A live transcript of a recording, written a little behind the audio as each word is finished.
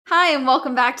Hi, and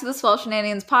welcome back to the Swell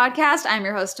Shenanigans podcast. I'm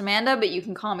your host, Amanda, but you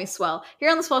can call me Swell. Here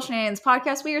on the Swell Shenanigans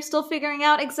podcast, we are still figuring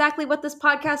out exactly what this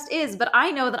podcast is, but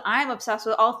I know that I'm obsessed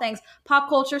with all things pop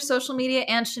culture, social media,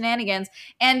 and shenanigans.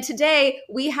 And today,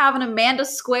 we have an Amanda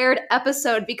Squared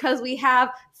episode because we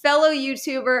have fellow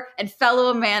YouTuber and fellow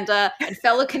Amanda and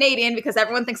fellow Canadian, because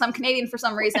everyone thinks I'm Canadian for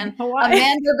some reason,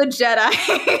 Amanda the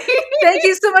Jedi. Thank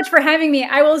you so much for having me.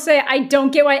 I will say I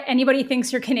don't get why anybody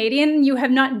thinks you're Canadian. You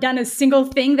have not done a single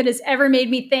thing that has ever made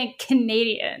me think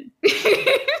Canadian.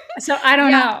 So I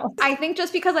don't know. I think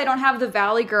just because I don't have the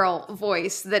Valley Girl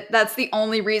voice, that's the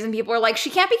only reason people are like,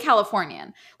 she can't be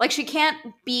Californian. Like, she can't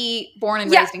be born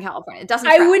and raised in California. It doesn't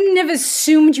track. I wouldn't have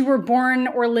assumed you were born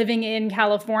or living in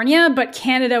California, but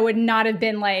Canada would not have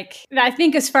been like, I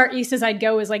think as far east as I'd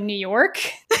go is like New York.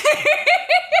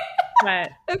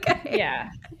 But okay. Yeah.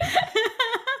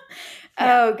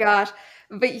 Oh gosh.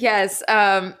 But yes,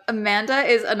 Amanda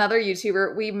is another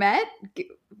YouTuber. We met.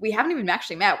 We haven't even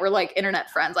actually met. We're like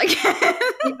internet friends, I guess.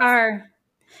 We are.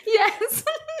 Yes.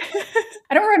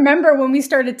 I don't remember when we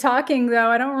started talking, though.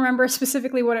 I don't remember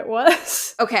specifically what it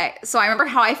was. Okay, so I remember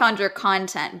how I found your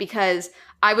content because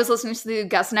I was listening to the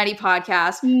Gus and Eddie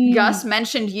podcast. Gus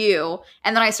mentioned you,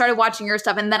 and then I started watching your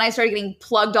stuff, and then I started getting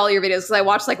plugged all your videos because I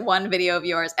watched like one video of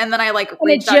yours, and then I like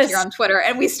reached out to you on Twitter,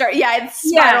 and we started. Yeah, it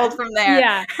spiraled from there.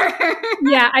 Yeah,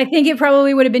 yeah. I think it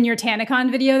probably would have been your TanaCon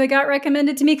video that got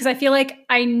recommended to me because I feel like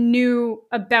I knew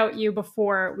about you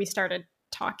before we started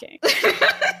talking.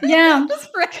 Yeah,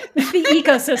 the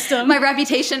ecosystem.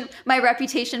 My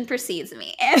reputation precedes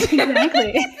me.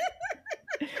 Exactly.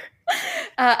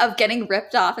 Of getting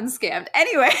ripped off and scammed.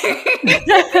 Anyway.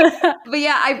 But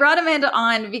yeah, I brought Amanda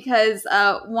on because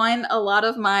one, a lot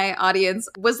of my audience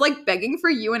was like begging for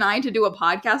you and I to do a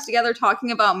podcast together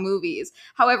talking about movies.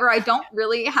 However, I don't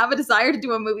really have a desire to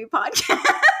do a movie podcast.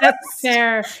 That's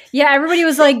fair. Yeah, everybody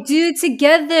was like, do it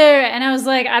together. And I was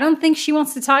like, I don't think she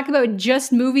wants to talk about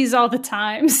just movies all the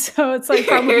time. So it's like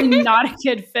probably not a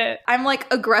good fit. I'm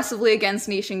like aggressively against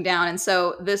niching down. And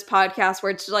so this podcast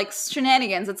where it's like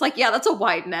shenanigans, it's like, yeah, that's a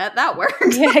wide net. That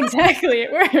works. Yeah, exactly.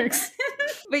 It works.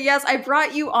 But yes, I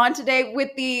brought you on today with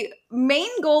the main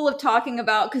goal of talking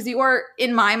about, because you are,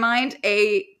 in my mind,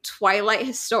 a Twilight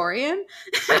historian.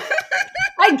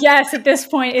 I guess at this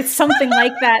point, it's something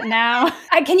like that now.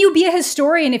 Can you be a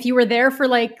historian if you were there for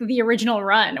like the original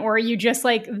run, or are you just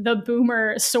like the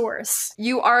boomer source?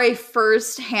 You are a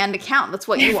first-hand account. That's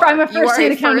what you are. I'm a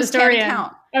first-hand account historian.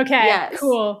 Okay, yes.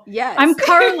 Cool. Yes. I'm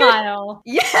Carlisle.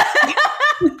 Yeah.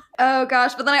 Oh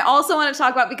gosh, but then I also want to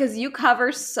talk about, because you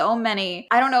cover so many,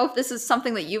 I don't know if this is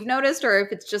something that you've noticed or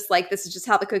if it's just like, this is just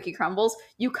how the cookie crumbles.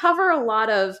 You cover a lot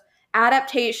of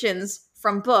adaptations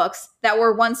from books that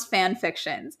were once fan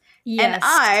fictions. Yes. And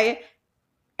I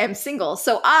am single,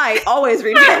 so I always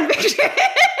read fan fiction.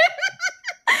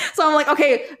 So I'm like,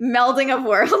 okay, melding of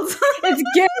worlds. It's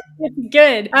good. It's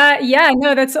good. Yeah,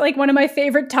 no, that's like one of my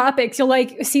favorite topics. You'll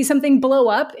like see something blow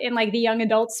up in like the young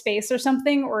adult space or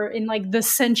something, or in like the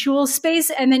sensual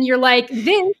space, and then you're like,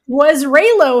 this was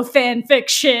Reylo fan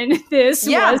fiction.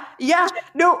 Yeah.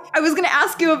 No, I was gonna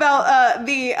ask you about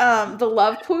the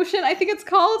love quotient, I think it's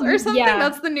called, or something. Yeah.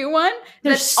 That's the new one.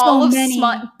 There's that so all of many.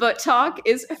 Smut Book Talk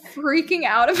is freaking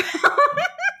out about.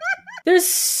 There's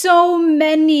so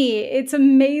many. It's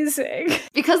amazing.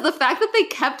 Because the fact that they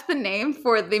kept the name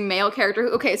for the male character.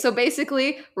 Okay, so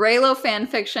basically, Reylo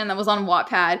fanfiction that was on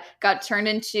Wattpad got turned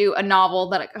into a novel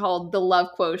that it called The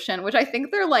Love Quotient, which I think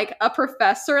they're like a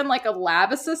professor and like a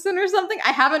lab assistant or something.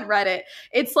 I haven't read it.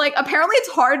 It's like, apparently it's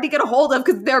hard to get a hold of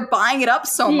because they're buying it up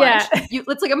so much.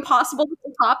 It's like impossible to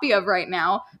get a copy of right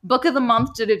now. Book of the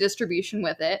Month did a distribution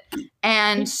with it.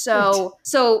 And so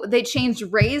they changed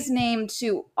Ray's name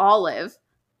to Olive.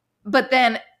 But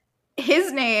then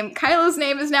his name, Kylo's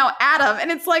name, is now Adam,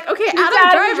 and it's like, okay,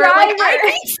 Adam Driver. Like, I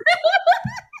think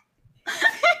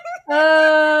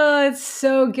Oh, it's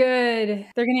so good.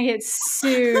 They're gonna get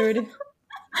sued.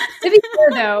 To be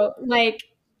fair, though, like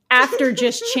after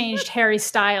just changed Harry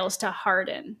Styles to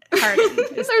Harden.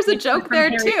 There's a joke there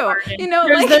too. Harden. You know,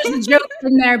 there's a joke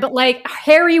in there, but like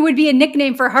Harry would be a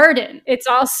nickname for Harden. It's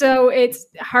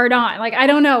hard on. Like, I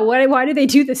don't know. Why do they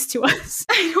do this to us?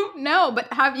 I don't know, but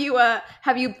have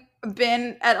you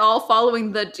been at all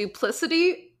following the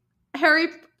Duplicity Harry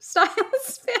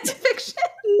Styles fan fiction?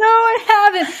 No,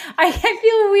 I haven't. I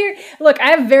feel weird. Look,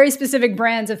 I have very specific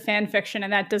brands of fan fiction,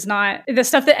 and that does not, the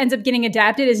stuff that ends up getting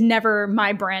adapted is never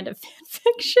my brand of fan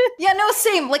fiction. Yeah, no,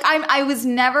 same. Like, I was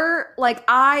never, like,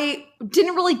 I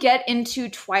didn't really get into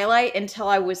Twilight until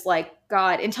I was like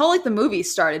God, until like the movie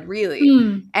started, really.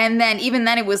 Mm. And then even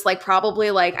then it was like probably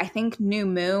like, I think New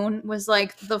Moon was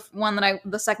like the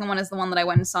second one is the one that I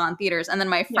went and saw in theaters. And then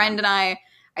my friend and I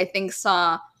think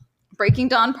saw Breaking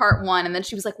Dawn Part 1, and then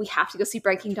she was like, we have to go see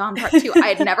Breaking Dawn Part 2. I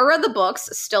had never read the books,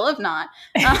 still have not.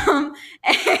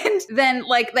 And then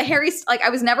like the Harry, like I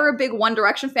was never a big One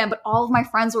Direction fan, but all of my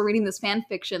friends were reading this fan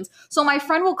fictions. So my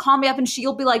friend will call me up and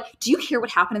she'll be like, do you hear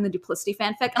what happened in the Duplicity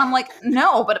fanfic? And I'm like,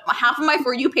 no, but half of my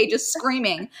For You page is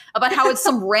screaming about how it's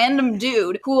some random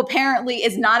dude who apparently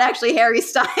is not actually Harry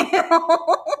Styles.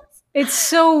 It's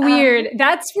so weird.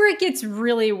 That's where it gets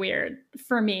really weird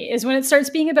for me, is when it starts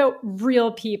being about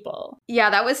real people. Yeah,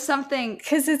 that was something.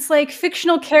 Because it's like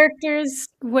fictional characters,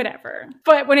 whatever.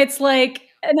 But when it's like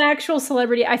an actual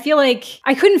celebrity, I feel like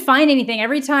I couldn't find anything.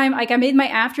 Every time, like I made my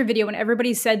after video when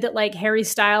everybody said that like Harry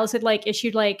Styles had like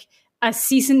issued like not a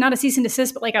cease and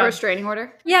desist, but like a restraining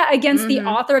order. Yeah, against the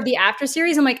author of the After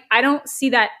series. I'm like, I don't see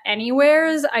that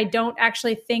anywheres. I don't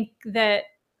actually think that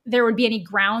there would be any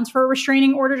grounds for a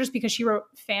restraining order just because she wrote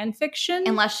fan fiction.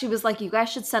 Unless she was like, you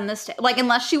guys should send this to, like,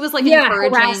 unless she was like harassing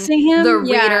encouraging him. the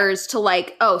readers to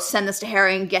like, oh, send this to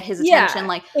Harry and get his attention.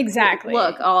 Like, exactly.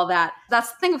 Look, all that.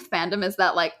 That's the thing with fandom, is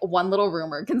that like one little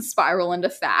rumor can spiral into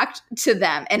fact to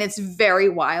them. And it's very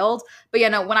wild. But yeah,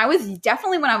 no, when I was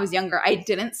younger, I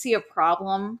didn't see a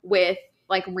problem with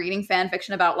like reading fan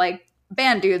fiction about like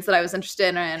band dudes that I was interested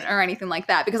in or anything like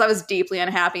that, because I was deeply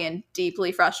unhappy and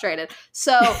deeply frustrated.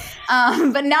 So,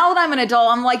 but now that I'm an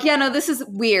adult, I'm like, yeah, no, this is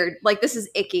weird. Like, this is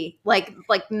icky. Like,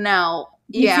 no.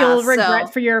 You feel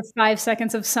regret for your 5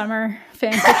 seconds of summer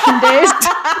fan fiction days?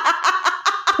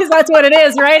 Because that's what it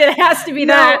is, right? It has to be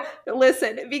that.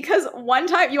 Listen, because one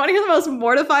time, you want to hear the most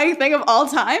mortifying thing of all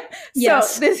time?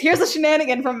 Yes. So here's a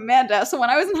shenanigan from Amanda. So when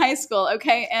I was in high school,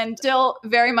 okay, and still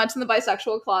very much in the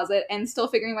bisexual closet and still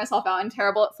figuring myself out and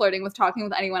terrible at flirting with talking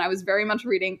with anyone, I was very much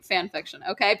reading fan fiction,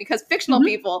 okay? Because fictional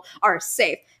people are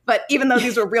safe. But even though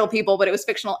these were real people, but it was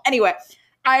fictional. Anyway,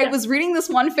 I was reading this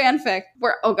one fanfic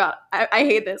where, oh God, I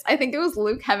hate this. I think it was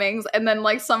Luke Hemmings and then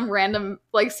like some random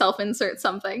like self-insert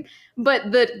something.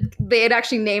 But they had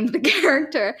actually named the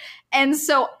character. And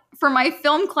so for my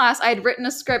film class, I had written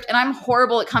a script, and I'm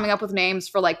horrible at coming up with names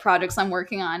for like projects I'm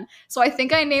working on. So I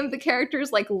think I named the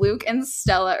characters like Luke and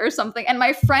Stella or something. And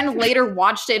my friend later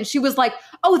watched it and she was like,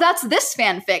 oh, that's this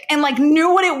fanfic, and like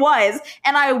knew what it was.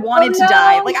 And I wanted to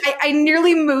die. Like I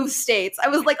nearly moved states. I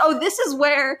was like, oh, this is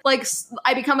where like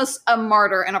I become a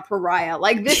martyr and a pariah.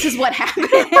 Like, this is what happened.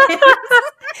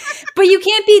 But you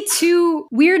can't be too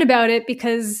weird about it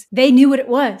because they knew what it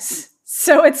was.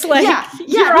 So it's like,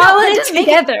 you're all in it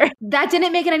together. That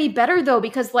didn't make it any better though,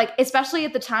 because like, especially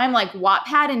at the time, like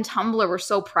Wattpad and Tumblr were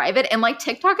so private, and like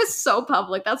TikTok is so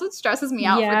public. That's what stresses me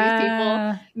out for these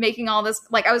people making all this.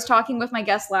 Like, I was talking with my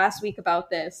guest last week about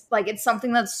this. Like, it's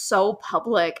something that's so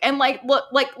public. And like,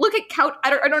 look at Couch. I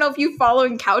don't know if you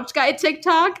following Couch Guy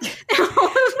TikTok.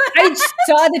 I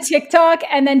saw the TikTok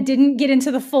and then didn't get into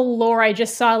the full lore. I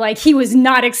just saw like, he was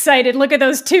not excited. Look at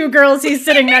those 2 girls he's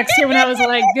sitting next to. And I was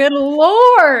like, good Lord.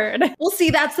 Well, see,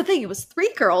 that's the thing. It was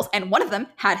 3 girls, and one of them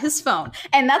had his phone,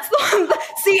 and that's the one.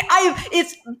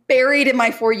 It's buried in my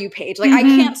For You page. Like, I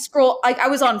can't scroll. Like, I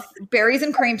was on Berries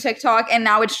and Cream TikTok, and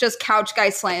now it's just Couch Guy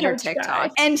Slander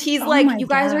TikTok. And he's like, "You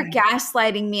guys are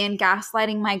gaslighting me and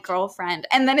gaslighting my girlfriend."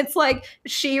 And then it's like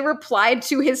she replied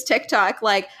to his TikTok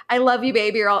like, "I love you,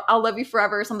 baby," or "I'll love you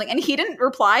forever," or something. And he didn't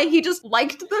reply. He just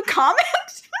liked the comment.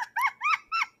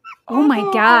 Oh my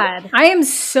God. I am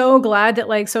so glad that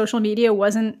like social media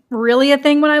wasn't really a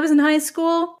thing when I was in high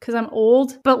school, because I'm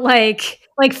old. But like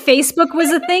Facebook was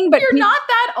a thing. But you're not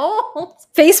that old.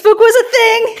 Facebook was a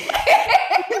thing.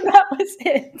 That was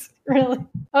it. Really.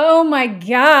 Oh my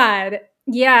God.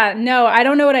 Yeah, no, I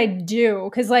don't know what I'd do.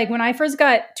 Because like when I first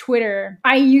got Twitter,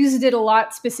 I used it a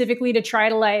lot specifically to try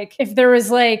to like, if there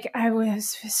was like, I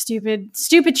was stupid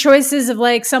choices of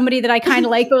like somebody that I kind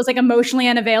of like, but was like emotionally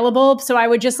unavailable. So I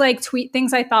would just like tweet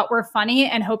things I thought were funny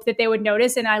and hope that they would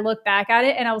notice. And I look back at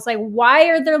it and I was like, why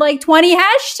are there like 20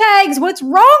 hashtags? What's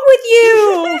wrong with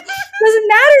you? Doesn't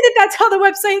matter that that's how the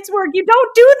websites work. You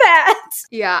don't do that.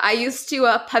 Yeah, I used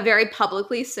to very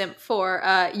publicly simp for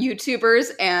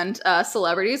YouTubers and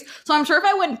celebrities. So I'm sure if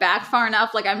I went back far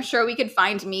enough, like I'm sure we could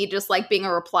find me just like being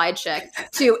a reply chick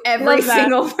to every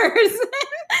single person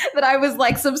that I was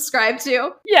like subscribed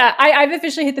to. Yeah, I've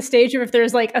officially hit the stage of if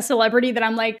there's like a celebrity that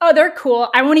I'm like, oh, they're cool.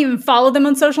 I won't even follow them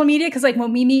on social media because like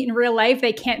when we meet in real life,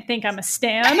 they can't think I'm a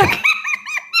stan.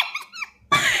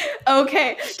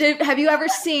 Okay. Have you ever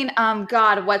seen,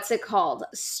 God, what's it called?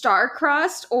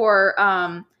 Star-Crossed, or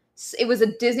it was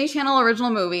a Disney Channel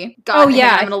original movie. God, I'm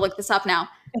going to look this up now.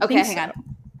 Okay, hang on.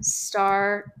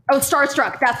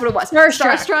 Starstruck. That's what it was.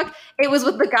 Starstruck. It was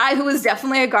with the guy who was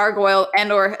definitely a gargoyle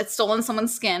and or had stolen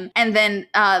someone's skin. And then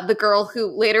the girl who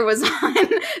later was on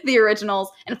the originals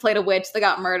and played a witch that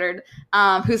got murdered,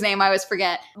 whose name I always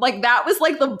forget. Like, that was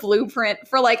like the blueprint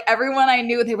for like everyone I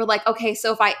knew. They were like, okay,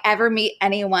 so if I ever meet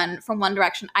anyone from One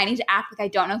Direction, I need to act like I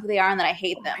don't know who they are and that I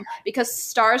hate them. Because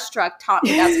Starstruck taught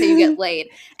me that's how you get laid.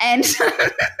 And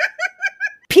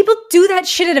people do that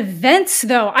shit at events,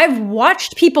 though. I've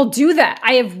watched people do that.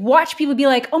 I have watched people be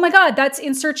like, oh my God, that's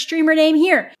insert streamer name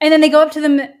here. And then they go up to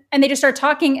them and they just start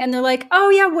talking and they're like, oh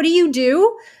yeah, what do you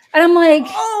do? And I'm like,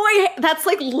 that's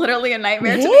like literally a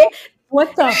nightmare to me.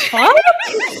 What the fuck?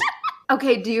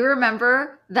 Okay, do you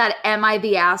remember that Am I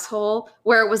the Asshole?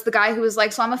 Where it was the guy who was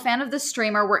like, so I'm a fan of this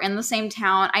streamer. We're in the same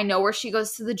town. I know where she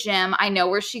goes to the gym. I know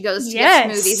where she goes to get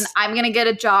smoothies. And I'm going to get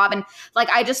a job. And like,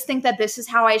 I just think that this is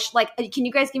how I should, like, can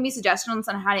you guys give me suggestions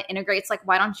on how to integrate? It's like,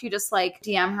 why don't you just like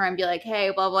DM her and be like,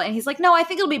 hey, blah, blah. And he's like, no, I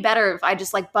think it'll be better if I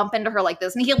just like bump into her like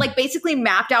this. And he like basically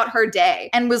mapped out her day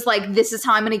and was like, this is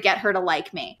how I'm going to get her to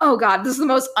like me. Oh God, this is the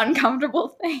most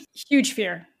uncomfortable thing. Huge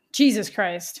fear. Jesus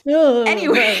Christ.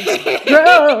 Anyway,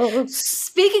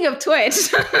 speaking of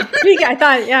Twitch. I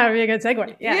thought, yeah, it'd be a good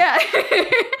segue. Yeah.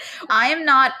 I am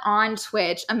not on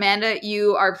Twitch. Amanda,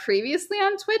 you are previously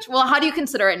on Twitch. Well, how do you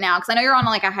consider it now? Because I know you're on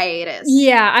like a hiatus.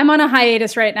 Yeah, I'm on a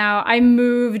hiatus right now. I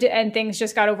moved and things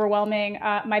just got overwhelming.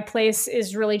 My place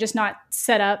is really just not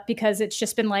set up because it's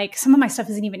just been like, some of my stuff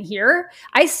isn't even here.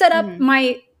 I set up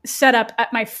my setup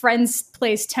at my friend's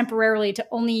place temporarily to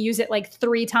only use it like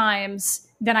 3 times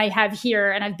than I have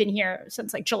here. And I've been here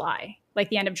since like July, like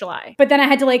the end of July. But then I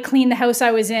had to like clean the house I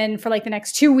was in for like the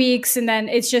next 2 weeks. And then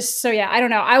it's just, so yeah, I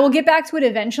don't know. I will get back to it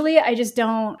eventually. I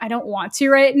don't want to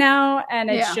right now.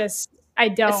 And it's just, I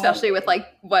don't. Especially with like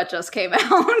what just came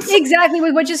out. Exactly,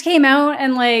 with what just came out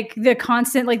and like the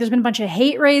constant, like there's been a bunch of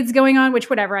hate raids going on, which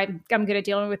whatever, I'm good at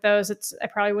dealing with those. I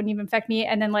probably wouldn't even affect me.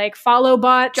 And then like follow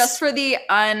bots. Just for the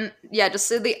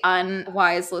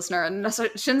unwise listener, and I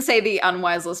shouldn't say the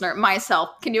unwise listener, myself.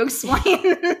 Can you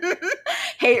explain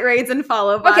hate raids and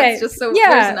follow bots just so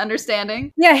there's an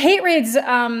understanding? Yeah, hate raids,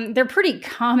 they're pretty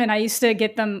common. I used to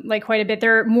get them like quite a bit.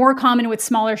 They're more common with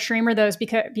smaller streamer those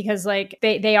because like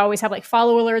they always have like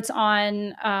follow alerts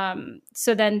on.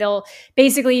 So then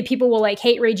people will like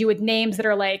hate raid you with names that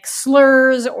are like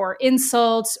slurs or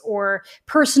insults or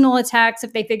personal attacks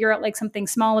if they figure out like something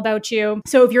small about you.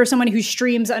 So if you're someone who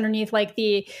streams underneath like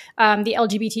the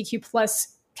LGBTQ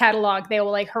plus catalog, they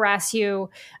will like harass you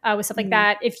with stuff like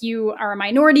that. If you are a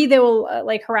minority, they will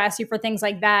like harass you for things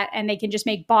like that. And they can just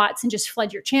make bots and just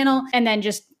flood your channel and then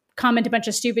just comment a bunch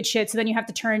of stupid shit. So then you have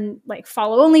to turn like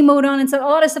follow only mode on and stuff. A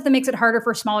lot of stuff that makes it harder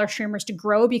for smaller streamers to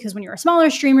grow, because when you're a smaller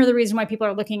streamer, the reason why people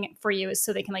are looking for you is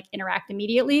so they can like interact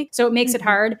immediately. So it makes it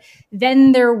hard.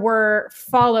 Then there were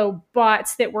follow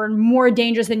bots that were more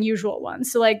dangerous than usual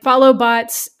ones. So like follow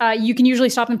bots, you can usually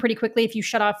stop them pretty quickly if you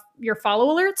shut off your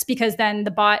follow alerts, because then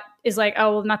the bot is like,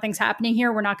 oh, well, nothing's happening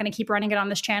here. We're not going to keep running it on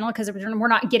this channel because we're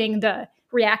not getting the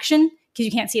reaction because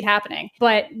you can't see it happening.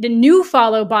 But the new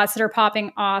follow bots that are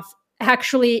popping off,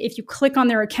 actually, if you click on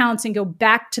their accounts and go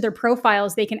back to their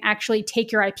profiles, they can actually take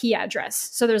your IP address.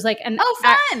 So there's like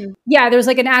fun. There's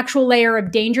like an actual layer of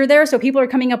danger there. So people are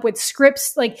coming up with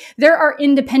scripts. Like there are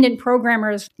independent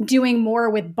programmers doing more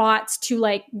with bots to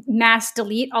like mass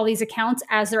delete all these accounts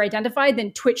as they're identified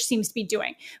than Twitch seems to be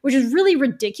doing, which is really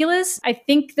ridiculous. I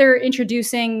think they're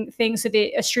introducing things so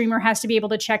that a streamer has to be able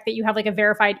to check that you have like a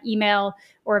verified email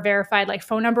or a verified like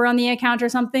phone number on the account or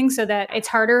something, so that it's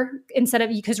harder instead of,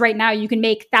 because right now you can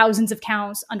make thousands of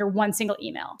accounts under one single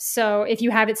email. So if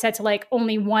you have it set to like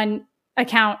only one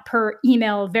account per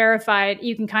email verified,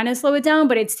 you can kind of slow it down,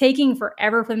 but it's taking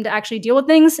forever for them to actually deal with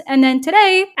things. And then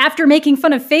today, after making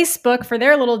fun of Facebook for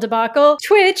their little debacle,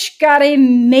 Twitch got a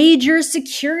major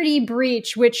security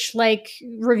breach, which like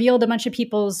revealed a bunch of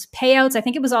people's payouts. I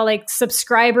think it was all like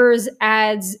subscribers,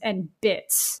 ads, and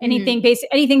bits. Anything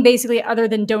basically other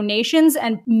than donations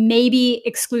and maybe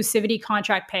exclusivity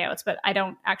contract payouts, but I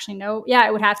don't actually know. Yeah,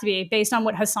 it would have to be based on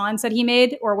what Hassan said he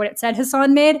made, or what it said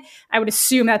Hassan made. I would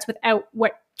assume that's without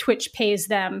what Twitch pays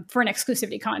them for an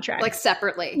exclusivity contract. Like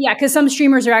separately. Yeah, because some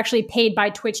streamers are actually paid by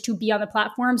Twitch to be on the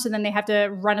platform. So then they have to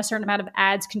run a certain amount of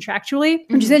ads contractually,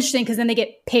 which is interesting because then they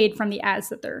get paid from the ads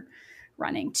that they're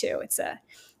running too. It's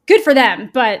good for them.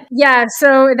 But yeah,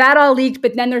 so that all leaked.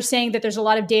 But then they're saying that there's a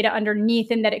lot of data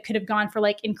underneath and that it could have gone for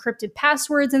like encrypted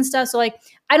passwords and stuff. So like,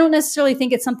 I don't necessarily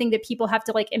think it's something that people have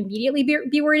to like immediately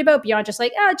be worried about beyond just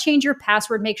like, change your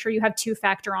password, make sure you have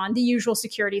 2-factor on, the usual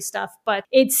security stuff. But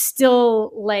it's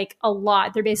still like a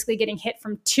lot. They're basically getting hit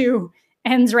from 2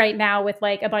 ends right now with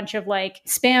like a bunch of like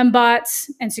spam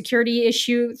bots and security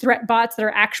issue threat bots that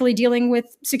are actually dealing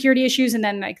with security issues, and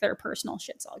then like their personal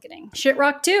shit's all getting shit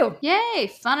rocked too.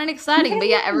 Yay, fun and exciting. Yay. But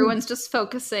yeah, everyone's just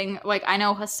focusing, like I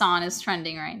know Hassan is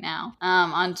trending right now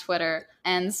on Twitter.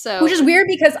 And so which is weird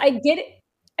because I get it.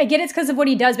 It's because of what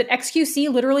he does, but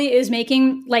XQC literally is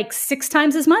making like 6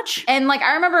 times as much. And like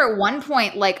I remember at one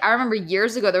point, like I remember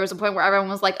years ago, there was a point where everyone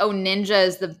was like, "Oh, Ninja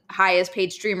is the highest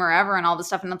paid streamer ever," and all this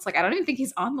stuff. And it's like I don't even think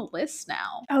he's on the list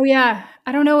now. Oh yeah,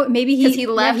 I don't know. Maybe he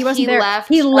left. Yeah, he wasn't he there. Left,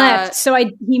 he left. So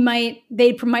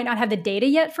they might not have the data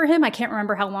yet for him. I can't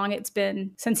remember how long it's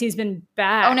been since he's been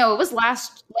back. Oh no, it was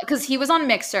last because he was on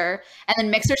Mixer, and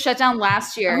then Mixer shut down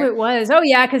last year. Oh, it was. Oh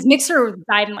yeah, because Mixer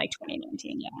died in like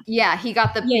 2019. Yeah. Yeah, he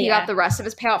got the rest of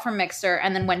his payout from Mixer,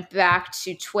 and then went back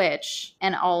to Twitch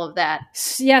and all of that.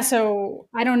 Yeah, so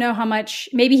I don't know how much.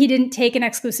 Maybe he didn't take an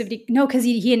exclusivity. No, because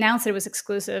he announced it was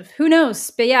exclusive. Who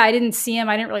knows? But yeah, I didn't see him.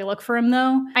 I didn't really look for him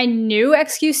though. I knew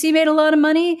XQC made a lot of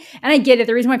money, and I get it.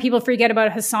 The reason why people forget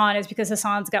about Hassan is because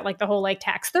Hassan's got like the whole like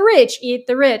tax the rich, eat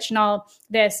the rich, and all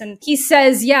this. And he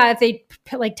says, yeah, if they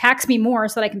like tax me more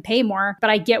so that I can pay more. But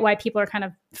I get why people are kind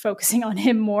of focusing on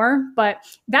him more. But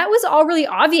that was all really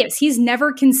obvious. He's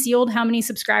never concealed how many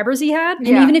subscribers he had. And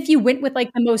even if you went with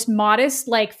like the most modest,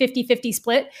 like 50-50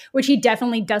 split, which he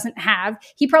definitely doesn't have,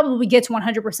 he probably gets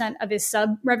 100% of his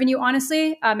sub revenue,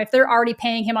 honestly. If they're already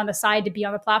paying him on the side to be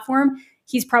on the platform,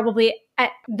 he's probably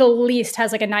at the least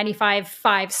has like a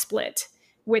 95-5 split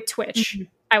with Twitch. Mm-hmm.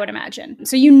 I would imagine.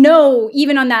 So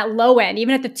even on that low end,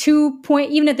 even at the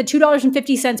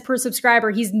 $2.50 per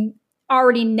subscriber, he's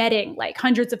already netting like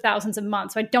hundreds of thousands a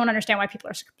month. So I don't understand why people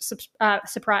are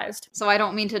surprised. So I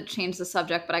don't mean to change the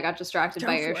subject, but I got distracted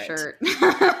by your shirt.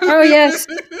 Oh yes.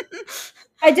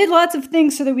 I did lots of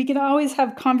things so that we can always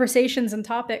have conversations and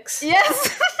topics.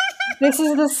 Yes. This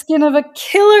is the skin of a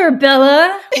killer,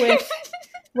 Bella, with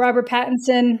Robert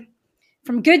Pattinson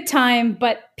from Good Time,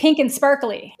 but pink and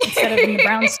sparkly instead of in the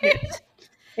brown suit.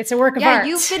 It's a work of art.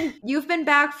 Yeah, you've been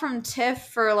back from TIFF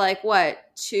for like what,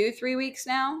 2-3 weeks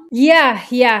now? Yeah.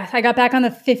 I got back on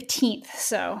the 15th,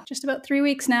 so just about 3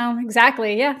 weeks now.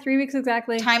 Exactly. Yeah, 3 weeks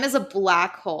exactly. Time is a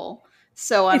black hole.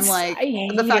 So I'm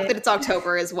the fact that it's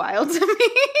October is wild to me.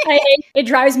 It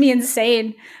drives me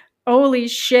insane. Holy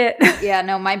shit. Yeah,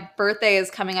 no, my birthday is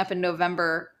coming up in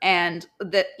November, and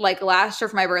that like last year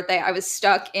for my birthday, I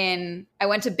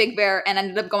went to Big Bear and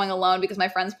ended up going alone because my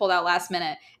friends pulled out last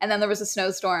minute, and then there was a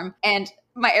snowstorm, and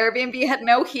my Airbnb had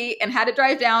no heat and had to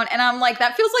drive down, and I'm like,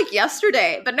 that feels like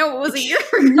yesterday, but no, it was a year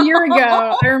ago. A year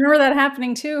ago. I remember that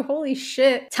happening too. Holy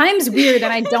shit. Time's weird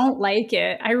and I don't like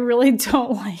it. I really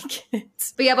don't like it.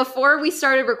 But yeah, before we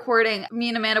started recording, me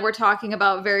and Amanda were talking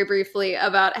about very briefly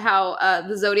about how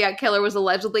the Zodiac Killer was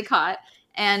allegedly caught,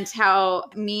 and how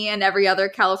me and every other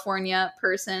California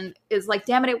person is like,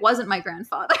 damn it, it wasn't my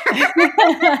grandfather.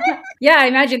 Yeah, I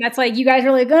imagine that's like, you guys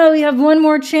are like, oh, we have one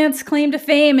more chance claim to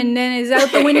fame, and then it's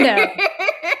out the window.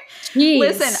 Jeez.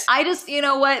 Listen, I just, you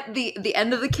know what? The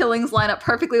end of the killings line up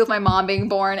perfectly with my mom being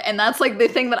born, and that's like the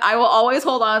thing that I will always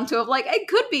hold on to of like, it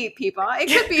could be Peepaw. It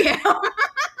could be him.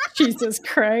 Jesus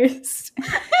Christ.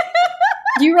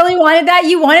 You really wanted that?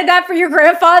 You wanted that for your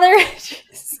grandfather?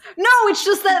 No, it's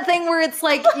just that thing where it's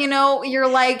like, you know, you're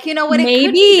like, you know what, it maybe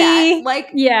could be that. Like,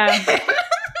 yeah.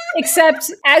 Except,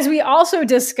 as we also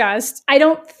discussed, I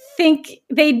don't think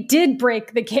they did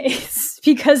break the case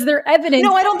because their evidence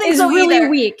I don't think is so really either.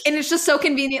 Weak. And it's just so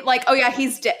convenient. Like, oh yeah,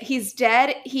 he's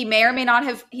dead. He may or may not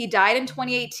have, he died in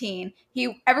 2018.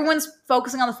 Everyone's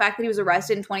focusing on the fact that he was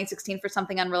arrested in 2016 for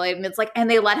something unrelated. And it's like, and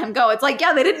they let him go. It's like,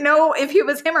 yeah, they didn't know if he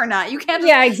was him or not. You can't just,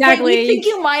 yeah, exactly. Hey, we think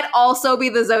you might also be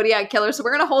the Zodiac Killer, so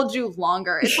we're going to hold you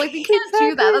longer. It's like, you can't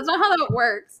do that. That's not how that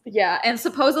works. Yeah. And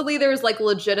supposedly there's like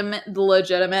legitimate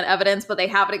evidence, but they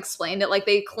haven't explained it. Like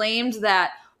they claimed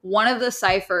that one of the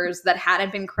ciphers that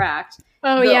hadn't been cracked, the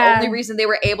only reason they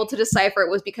were able to decipher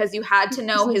it was because you had to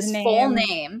know his full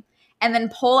name and then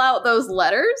pull out those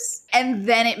letters, and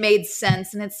then it made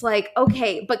sense. And it's like,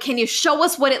 okay, but can you show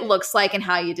us what it looks like and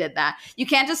how you did that? You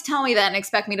can't just tell me that and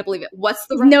expect me to believe it. What's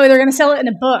the No, they're going to sell it in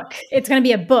a book. It's going to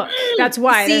be a book. That's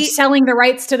why. They're selling the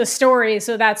rights to the story,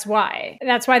 so that's why.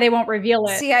 That's why they won't reveal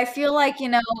it. See, I feel like,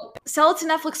 sell it to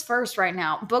Netflix first right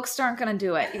now. Books aren't going to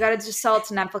do it. You got to just sell it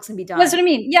to Netflix and be done. That's what I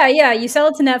mean. Yeah. You sell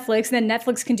it to Netflix, and then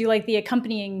Netflix can do like the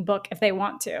accompanying book if they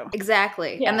want to.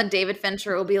 Exactly. Yeah. And then David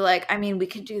Fincher will be like, I mean, we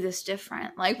could do this different.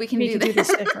 Like, we can do this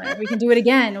different. We can do it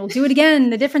again. We'll do it again.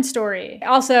 The different story.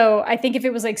 Also, I think if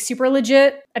it was like super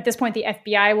legit, at this point, the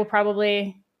FBI will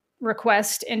probably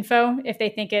request info if they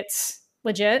think it's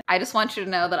legit. I just want you to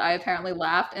know that I apparently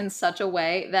laughed in such a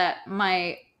way that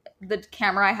my the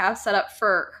camera I have set up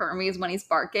for Hermes when he's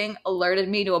barking alerted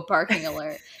me to a barking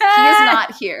alert. He is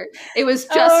not here. It was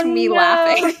just me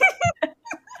laughing.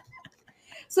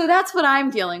 So that's what I'm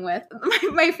dealing with.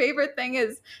 My favorite thing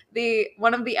is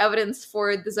one of the evidence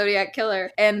for the Zodiac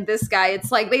Killer. And this guy,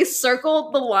 it's like they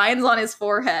circled the lines on his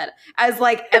forehead as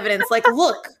like evidence. Like,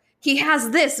 look, he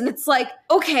has this. And it's like,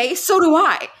 okay, so do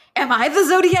I. Am I the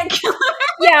Zodiac Killer?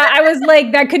 Yeah, I was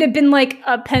like, that could have been like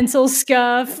a pencil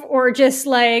scuff or just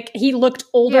like he looked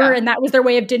older and that was their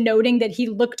way of denoting that he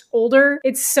looked older.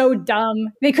 It's so dumb.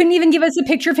 They couldn't even give us a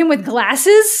picture of him with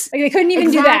glasses. Like they couldn't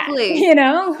even do that, you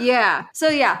know? Yeah. So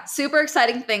yeah, super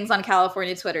exciting things on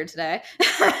California Twitter today.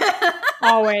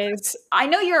 Always. I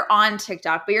know you're on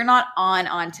TikTok, but you're not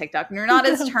on TikTok. You're not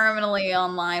as terminally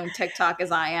online with TikTok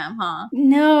as I am, huh?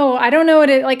 No, I don't know what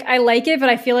it, like, I like it, but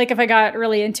I feel like if I got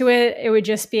really into it, it would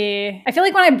just be, I feel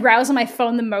like when I browse on my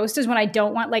phone the most is when I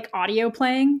don't want like audio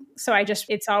playing. So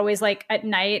it's always like at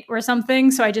night or something.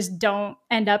 So I just don't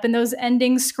end up in those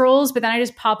ending scrolls, but then I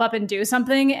just pop up and do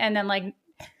something. And then like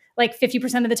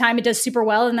 50% of the time it does super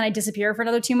well. And then I disappear for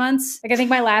another 2 months. Like I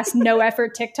think my last no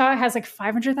effort TikTok has like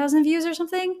 500,000 views or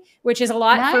something, which is a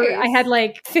lot. Nice. I had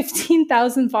like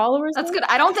 15,000 followers. That's good.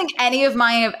 I don't think any of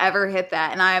mine have ever hit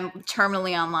that. And I'm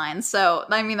terminally online. So,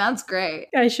 I mean, that's great.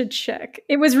 I should check.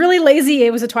 It was really lazy.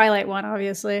 It was a Twilight one,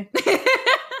 obviously.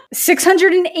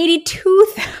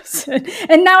 682,000.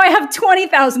 And now I have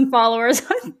 20,000 followers.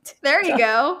 There you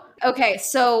go. Okay,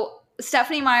 so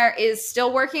Stephenie Meyer is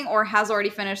still working or has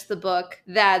already finished the book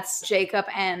that's Jacob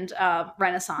and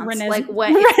Renaissance. Like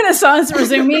when Renaissance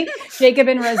Rezumi. Jacob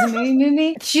and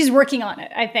Rezumi. She's working on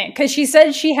it, I think. Because she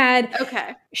said she had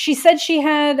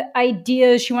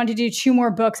ideas. She wanted to do 2 more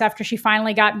books after she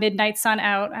finally got Midnight Sun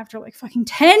out after like fucking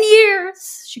 10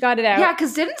 years. She got it out. Yeah,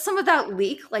 because didn't some of that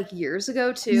leak like years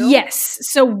ago too? Yes.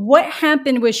 So what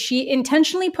happened was she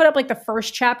intentionally put up like the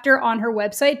first chapter on her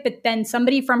website, but then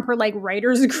somebody from her like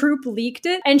writers group leaked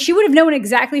it. And she would have known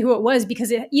exactly who it was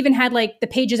because it even had like the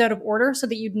pages out of order so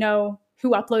that you'd know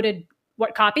who uploaded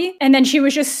what copy. And then she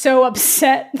was just so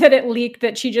upset that it leaked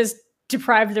that she just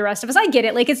deprived the rest of us. I get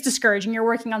it. Like, it's discouraging. You're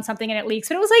working on something and it leaks.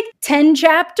 But it was like 10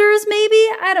 chapters, maybe?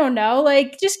 I don't know.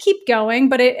 Like, just keep going.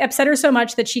 But it upset her so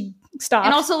much that she stopped.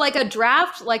 And also, like a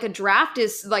draft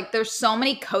is like, there's so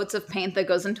many coats of paint that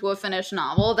goes into a finished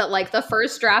novel that like the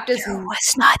first draft is... There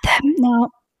was not that...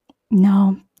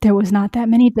 No. There was not that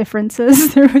many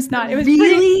differences. There was not. It was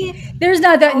really. There's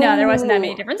not that. No, there wasn't that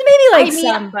many differences. Maybe like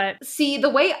some, but see,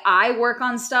 the way I work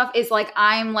on stuff is like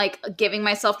I'm like giving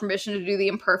myself permission to do the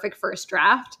imperfect first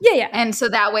draft. Yeah. And so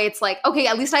that way, it's like, okay,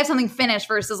 at least I have something finished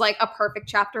versus like a perfect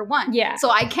chapter 1. Yeah.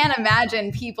 So I can't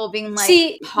imagine people being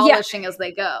like polishing as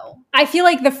they go. I feel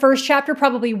like the first chapter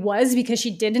probably was because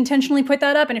she did intentionally put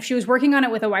that up, and if she was working on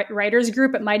it with a writers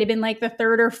group, it might have been like the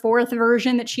 3rd or 4th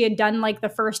version that she had done like the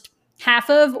first half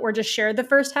of, or just shared the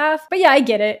first half. But yeah, I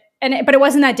get it. But it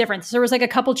wasn't that different. So there was like a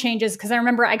couple changes because I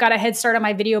remember I got a head start on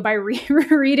my video by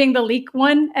reading the leak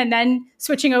one and then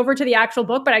switching over to the actual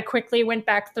book. But I quickly went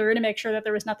back through to make sure that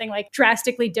there was nothing like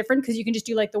drastically different because you can just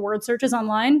do like the word searches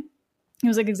online. It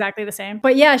was like exactly the same.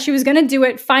 But yeah, she was going to do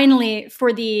it finally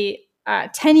for the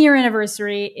 10-year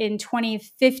anniversary in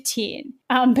 2015.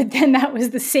 But then that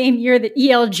was the same year that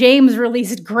E.L. James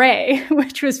released Grey,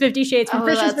 which was 50 Shades from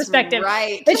Christian's perspective.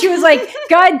 Right. And she was like,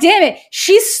 God damn it,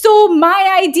 she stole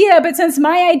my idea, but since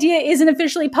my idea isn't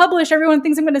officially published, everyone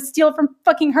thinks I'm going to steal it from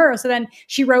fucking her. So then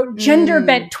she wrote Gender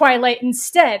Bent Twilight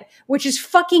instead, which is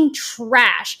fucking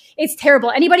trash. It's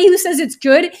terrible. Anybody who says it's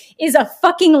good is a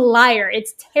fucking liar.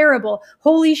 It's terrible.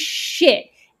 Holy shit.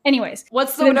 Anyways.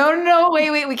 What's the... No,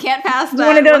 wait, we can't pass that. You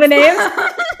want to know the names?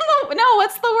 No,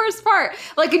 what's the worst part?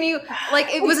 Like, can you, like,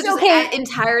 was it just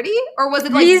entirety? Or was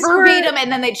it like verbatim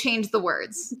and then they changed the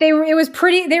words? There was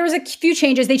a few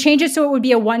changes. They changed it so it would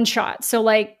be a one shot. So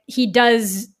like he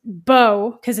does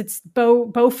Beau, because it's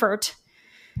Beaufort.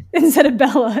 Instead of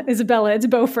Isabella, it's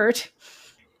Beaufort.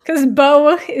 Because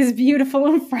Beau is beautiful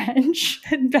in French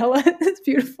and Bella is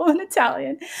beautiful in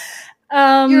Italian.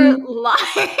 You're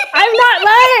lying. I'm not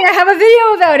lying. I have a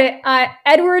video about it.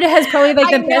 Edward has probably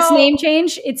like the best name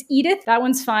change. It's Edith. That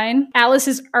one's fine. Alice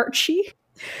is Archie.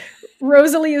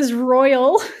 Rosalie is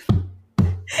Royal.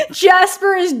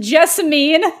 Jasper is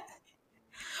Jessamine.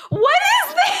 What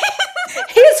is this?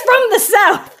 He's from the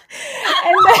South.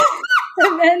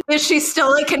 And then is she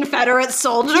still a Confederate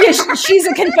soldier? Yeah, she's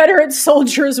a Confederate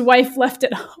soldier's wife left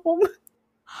at home.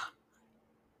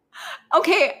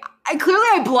 Okay,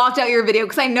 I blocked out your video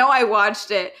because I know I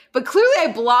watched it, but clearly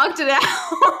I blocked it out.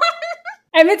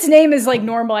 Emmett's name is like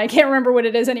normal. I can't remember what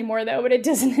it is anymore though, but it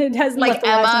doesn't. It hasn't like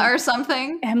Emma or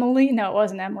something. Emily? No, it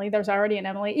wasn't Emily. There's already an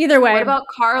Emily. Either way. What about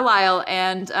Carlisle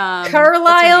and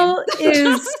Carlisle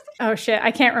is oh shit,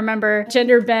 I can't remember.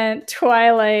 Gender bent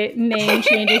Twilight name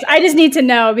changes. I just need to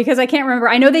know because I can't remember.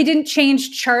 I know they didn't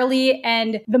change Charlie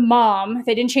and the mom.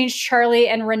 They didn't change Charlie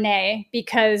and Renee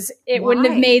because it wouldn't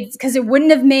have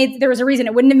made there was a reason.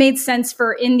 It wouldn't have made sense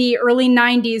for in the early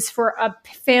 90s for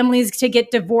families to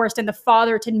get divorced and the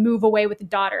father to move away with the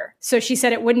daughter. So she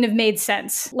said it wouldn't have made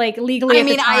sense. Like legally. I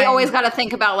mean, I always got to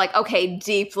think about like, okay,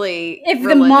 deeply if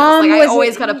religious. The mom like, was, I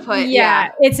always got to put,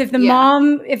 it's if the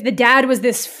mom, if the dad was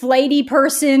this flighty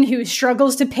person who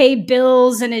struggles to pay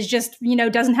bills and is just,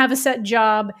 doesn't have a set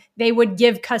job, they would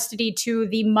give custody to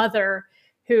the mother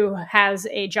who has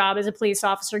a job as a police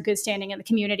officer, good standing in the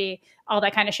community, all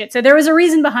that kind of shit. So there was a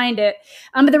reason behind it.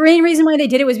 But the main reason why they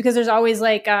did it was because there's always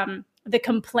like, the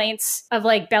complaints of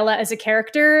like Bella as a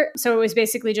character. So it was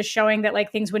basically just showing that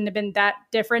like things wouldn't have been that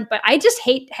different. But I just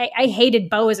I hated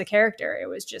Beau as a character. It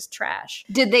was just trash.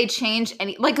 Did they change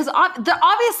any, like, because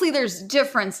obviously there's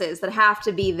differences that have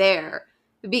to be there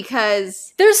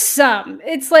because there's some,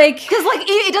 it's like, because like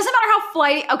it doesn't matter how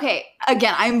flighty. Okay,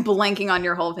 again, I'm blanking on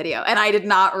your whole video and I did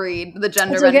not read the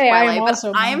gender bent Twilight,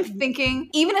 but I'm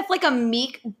thinking even if like a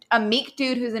meek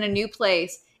dude who's in a new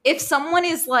place, if someone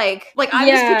is like I'm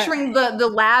just picturing the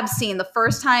lab scene the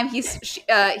first time he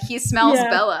smells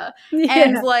Bella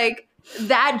and like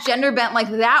that gender bent, like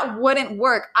that wouldn't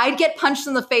work. I'd get punched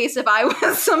in the face if I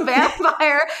was some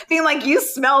vampire being like, you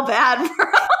smell bad, bro.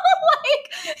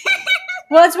 Like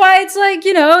well, that's why it's like,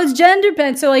 it's gender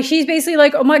bent. So like she's basically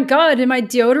like, oh my God, am my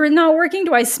deodorant not working?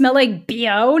 Do I smell like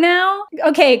BO now?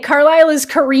 Okay, Carlisle is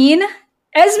Kareen.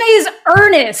 Esme is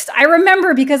Ernest. I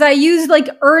remember because I used like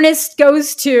Ernest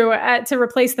goes to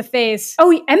replace the face.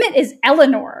 Oh, Emmett is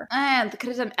Eleanor. They could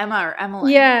have done Emma or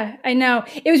Emily. Yeah, I know.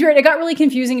 It was weird. It got really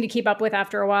confusing to keep up with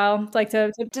after a while. Like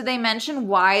Did they mention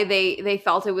why they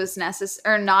felt it was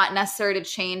necessary or not necessary to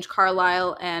change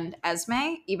Carlisle and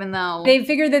Esme, even though they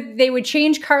figured that they would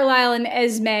change Carlisle and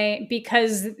Esme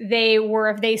because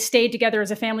they stayed together as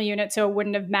a family unit, so it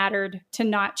wouldn't have mattered to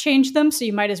not change them. So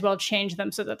you might as well change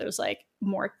them so that there's like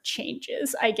more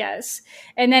changes, I guess.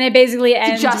 And then it basically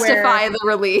ends to justify the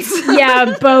release.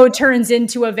 Yeah, Beau turns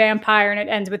into a vampire and it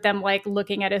ends with them like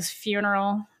looking at his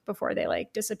funeral before they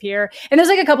like disappear. And there's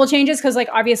like a couple changes because like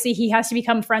obviously he has to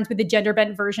become friends with the gender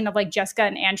bent version of like Jessica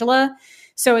and Angela.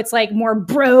 So it's like more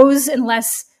bros and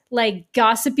less like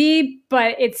gossipy,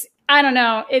 but I don't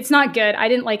know. It's not good. I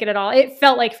didn't like it at all. It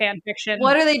felt like fan fiction.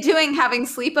 What are they doing? Having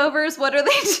sleepovers? What are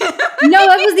they doing? No,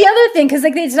 that was the other thing. Because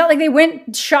like it's not like they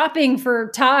went shopping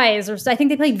for ties, or I think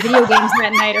they played video games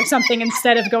that night or something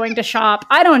instead of going to shop.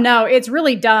 I don't know. It's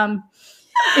really dumb.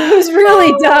 It was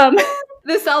really dumb.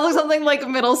 This sounds like something like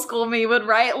middle school me would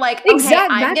write. Like,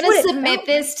 exactly. Okay, I'm going to submit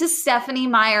this to Stephenie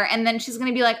Meyer, and then she's going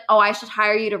to be like, oh, I should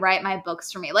hire you to write my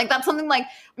books for me. Like, that's something like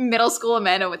middle school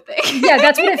Amanda would think. Yeah,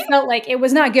 that's what it felt like. It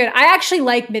was not good. I actually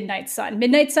like Midnight Sun.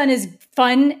 Midnight Sun is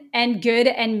fun and good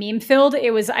and meme-filled.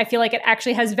 I feel like it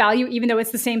actually has value, even though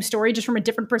it's the same story, just from a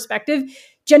different perspective.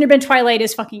 Gender bent Twilight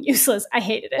is fucking useless. I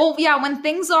hated it. Well, yeah, when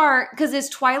things are, because is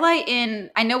Twilight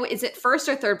is it first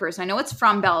or third person? I know it's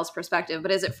from Bella's perspective,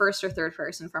 but is it first or third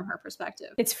person from her perspective?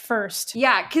 It's first.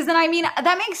 Yeah, because then, I mean,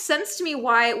 that makes sense to me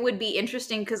why it would be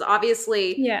interesting, because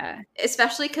obviously, yeah,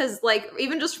 especially because, like,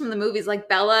 even just from the movies, like,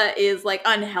 Bella is, like,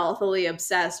 unhealthily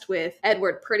obsessed with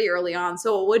Edward pretty early on,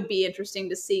 so it would be interesting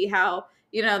to see how,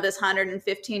 this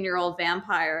 115-year-old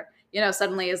vampire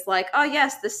suddenly is like, oh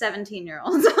yes, the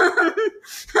 17-year-old.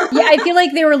 Yeah, I feel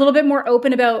like they were a little bit more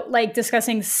open about like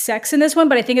discussing sex in this one,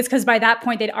 but I think it's because by that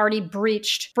point they'd already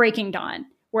breached Breaking Dawn.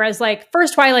 Whereas like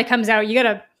first Twilight comes out, you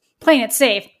gotta play it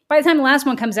safe. By the time the last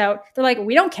one comes out, they're like,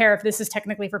 we don't care if this is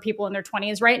technically for people in their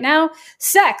 20s right now.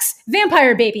 Sex,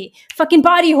 vampire baby, fucking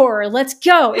body horror, let's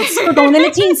go. We're going in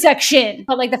the teen section.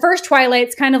 But like the first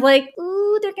Twilight's kind of like,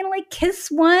 ooh, they're gonna like kiss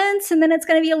once, and then it's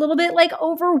gonna be a little bit like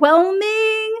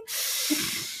overwhelming.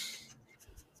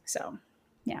 So,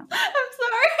 yeah. I'm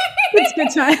sorry. It's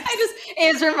good time.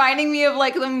 It's reminding me of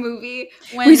like the movie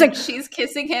when he's like, she's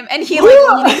kissing him and he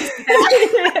like leans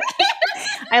back.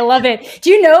 I love it. Do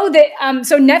you know that,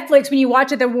 so Netflix, when you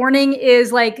watch it, the warning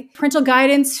is like parental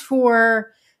guidance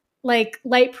for like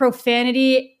light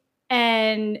profanity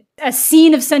and a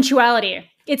scene of sensuality.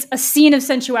 It's a scene of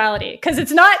sensuality because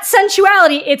it's not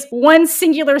sensuality. It's one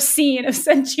singular scene of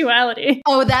sensuality.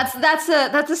 Oh, that's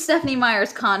a Stephenie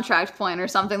Meyer's contract point or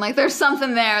something. Like there's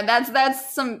something there.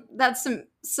 That's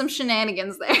some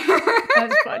shenanigans there.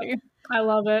 That's funny. I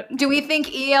love it. Do we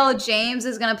think E.L. James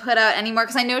is going to put out any more?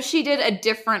 Because I know she did a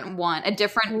different one, a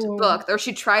different book, or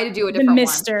she tried to do a different The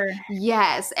Mister. one.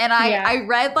 Yes. And I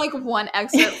read like one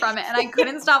excerpt from it and I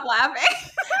couldn't stop laughing.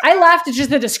 I laughed at just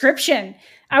the description.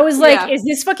 I was like, is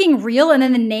this fucking real? And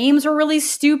then the names were really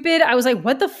stupid. I was like,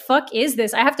 what the fuck is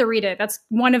this? I have to read it. That's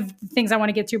one of the things I want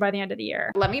to get to by the end of the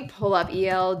year. Let me pull up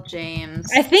E.L. James.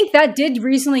 I think that did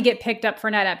recently get picked up for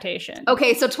an adaptation.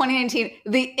 Okay, so 2019,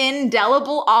 the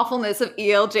indelible awfulness of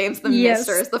E.L. James, the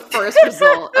Mister, is the first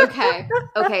result.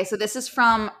 Okay, so this is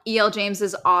from E.L.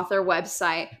 James's author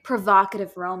website,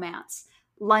 Provocative Romance.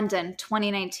 London,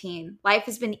 2019. Life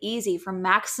has been easy for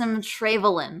Maxim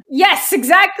Trevelyan. Yes,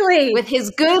 exactly. With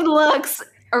his good looks,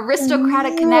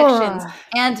 aristocratic connections,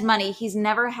 and money, he's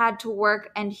never had to work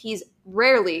and he's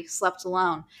rarely slept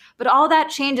alone. But all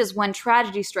that changes when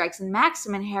tragedy strikes and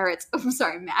Maxim inherits...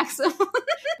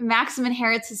 Maxim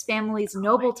inherits his family's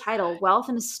noble title, wealth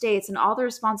and estates, and all the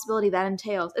responsibility that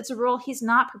entails. It's a role he's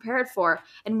not prepared for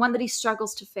and one that he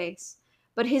struggles to face.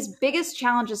 But his biggest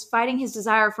challenge is fighting his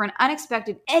desire for an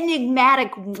unexpected,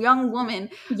 enigmatic young woman.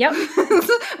 Yep.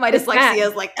 My dyslexia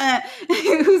is like,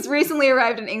 who's recently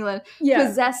arrived in England,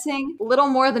 possessing little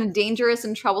more than a dangerous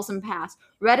and troublesome past.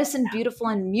 Reticent, beautiful,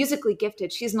 and musically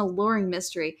gifted, she's an alluring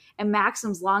mystery, and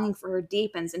Maxim's longing for her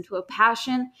deepens into a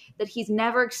passion that he's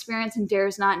never experienced and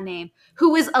dares not name.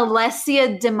 Who is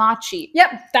Alessia Dimachi? Yep.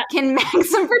 Can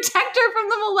Maxim protect her from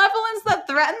the malevolence that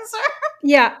threatens her?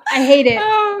 Yeah, I hate it.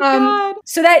 Oh, God.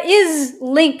 So that is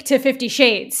linked to 50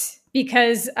 Shades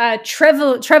because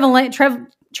Trevelyan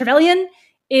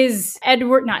is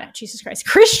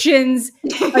Christian's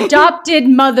adopted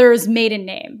mother's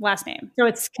last name. So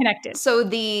it's connected. So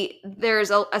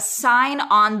there's a sign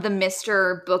on the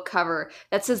Mister book cover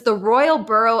that says the Royal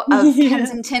Borough of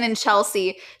Kensington and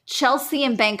Chelsea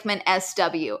Embankment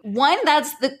SW. One,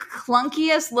 that's the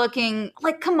clunkiest looking,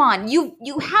 like, come on, you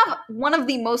have one of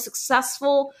the most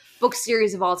successful book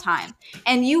series of all time.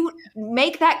 And you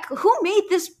make that, who made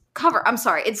this cover? I'm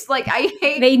sorry. It's like, I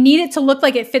hate... They need it to look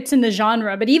like it fits in the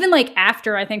genre, but even like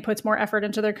After, I think, puts more effort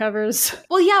into their covers.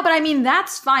 Well, yeah, but I mean,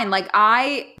 that's fine. Like,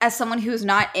 I, as someone who's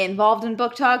not involved in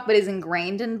book talk, but is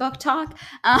ingrained in book talk,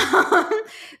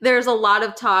 there's a lot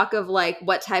of talk of like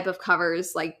what type of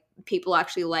covers like people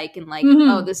actually like and like,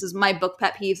 oh, this is my book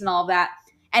pet peeves and all of that.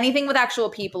 Anything with actual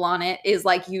people on it is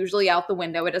like usually out the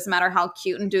window. It doesn't matter how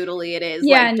cute and doodly it is.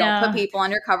 Yeah, like, don't put people on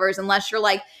your covers unless you're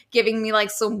like giving me like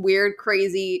some weird,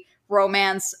 crazy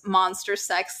romance monster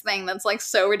sex thing that's like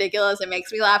so ridiculous. It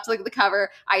makes me laugh to look at the cover.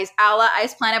 A la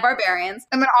Ice Planet Barbarians.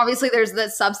 And then obviously there's the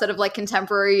subset of like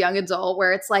contemporary young adult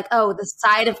where it's like, oh, the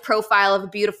side of profile of a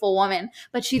beautiful woman,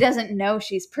 but she doesn't know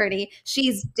she's pretty.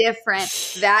 She's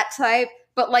different. That type.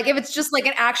 But like if it's just like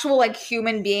an actual like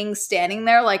human being standing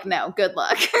there, like, no, good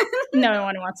luck. No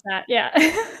one wants that. Yeah.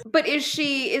 But is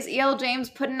E.L. James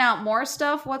putting out more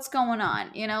stuff? What's going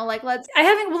on? You know, like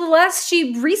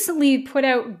she recently put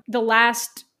out the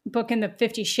last book in the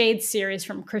 50 Shades series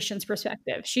from Christian's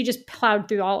perspective. She just plowed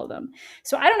through all of them.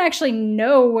 So I don't actually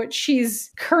know what she's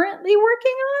currently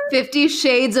working on. 50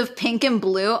 Shades of Pink and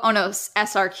Blue? Oh no,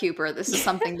 S.R. Cooper. This is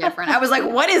something different. I was like,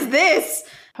 what is this?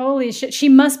 Holy shit. She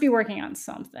must be working on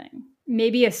something.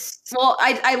 Maybe Well,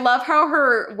 I love how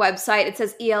her website, it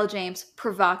says E.L. James,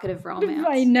 Provocative Romance.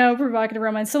 I know, Provocative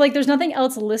Romance. So like there's nothing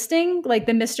else listing. Like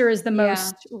the Mister is the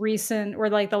most recent, or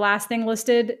like the last thing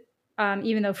listed.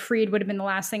 Even though Freed would have been the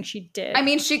last thing she did. I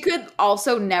mean, she could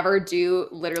also never do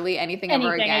literally anything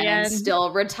ever again and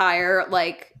still retire.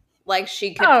 Like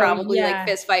she could probably like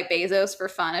fist fight Bezos for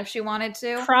fun if she wanted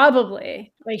to.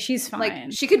 Probably. Like she's fine.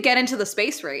 Like she could get into the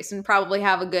space race and probably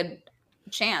have a good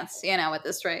chance, you know, at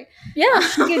this rate. Yeah,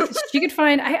 she could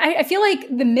find. I feel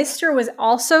like the Mister was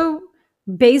also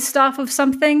based off of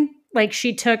something. Like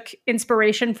she took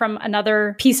inspiration from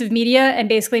another piece of media and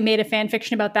basically made a fan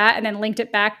fiction about that and then linked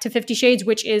it back to 50 Shades,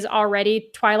 which is already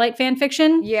Twilight fan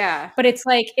fiction. Yeah. But it's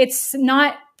like, it's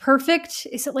not perfect.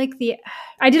 Is it like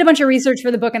I did a bunch of research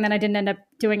for the book and then I didn't end up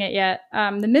doing it yet.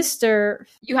 The Mister.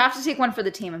 You have to take one for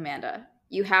the team, Amanda.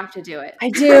 You have to do it. I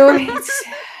do.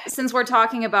 Since we're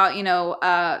talking about, you know,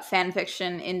 fan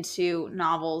fiction into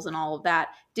novels and all of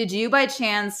that, did you by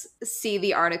chance see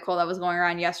the article that was going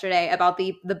around yesterday about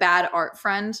the bad art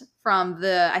friend from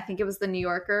I think it was the New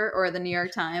Yorker or the New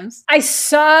York Times? I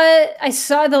saw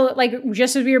the, like,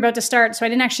 just as we were about to start, so I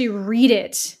didn't actually read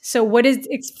it. So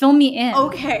fill me in.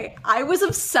 Okay. I was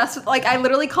obsessed with, like, I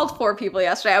literally called 4 people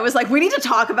yesterday. I was like, we need to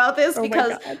talk about this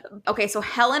because, okay, so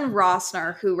Helen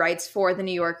Rossner, who writes for the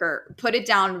New Yorker, put it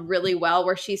down really well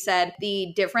where she said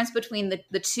the difference between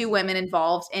the two women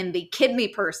involved in the kidney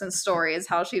person story is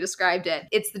how she described it.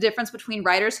 It's the difference between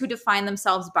writers who define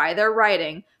themselves by their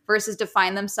writing versus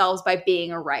define themselves by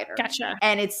being a writer. Gotcha.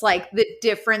 And it's like the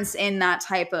difference in that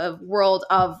type of world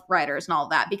of writers and all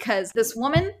that, because this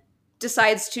woman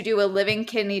decides to do a living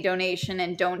kidney donation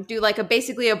and don't do like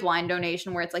basically a blind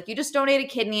donation where it's like you just donate a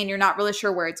kidney and you're not really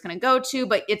sure where it's going to go to,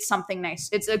 but it's something nice.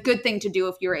 It's a good thing to do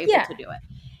if you're able to do it.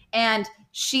 And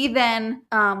she then,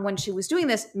 when she was doing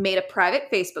this, made a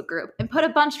private Facebook group and put a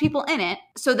bunch of people in it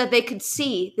so that they could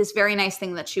see this very nice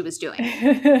thing that she was doing.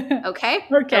 Okay.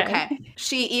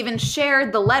 She even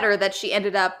shared the letter that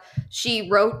she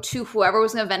wrote to whoever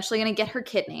was eventually going to get her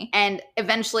kidney, and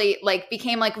eventually like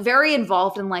became like very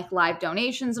involved in like live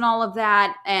donations and all of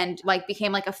that, and like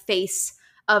became like a face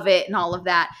of it and all of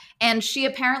that. And she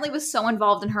apparently was so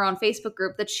involved in her own Facebook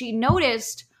group that she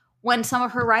noticed when some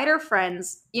of her writer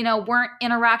friends, weren't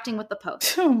interacting with the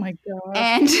post. Oh my God.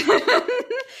 And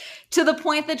to the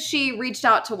point that she reached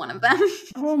out to one of them.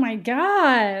 Oh my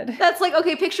God. That's like,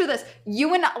 okay, picture this.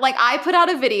 I put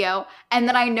out a video and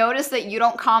then I noticed that you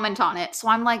don't comment on it. So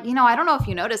I'm like, I don't know if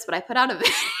you noticed, but I put out a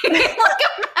video.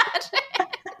 Imagine.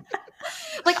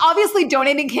 Like, obviously,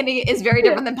 donating kidney is very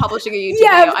different than publishing a YouTube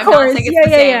video. I'm not saying it's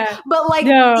the same. Yeah. But,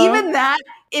 even that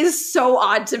is so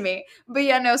odd to me. But,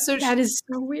 so that is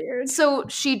so weird. So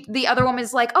the other woman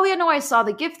is like, oh, yeah, no, I saw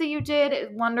the gift that you did.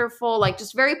 It's wonderful. Like,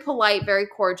 just very polite, very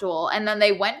cordial. And then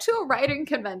they went to a writing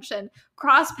convention,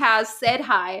 crossed paths, said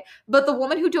hi. But the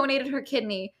woman who donated her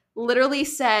kidney literally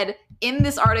said in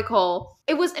this article,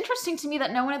 it was interesting to me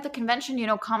that no one at the convention,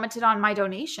 commented on my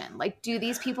donation. Like, do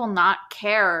these people not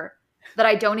care that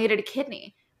I donated a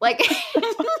kidney? Like,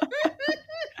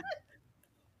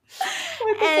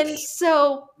 and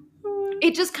so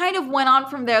it just kind of went on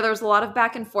from there. There was a lot of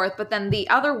back and forth, but then the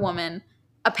other woman,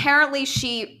 apparently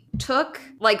she took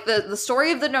like the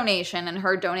story of the donation and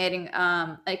her donating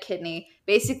a kidney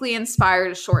basically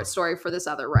inspired a short story for this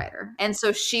other writer. And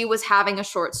so she was having a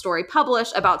short story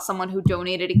published about someone who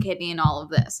donated a kidney and all of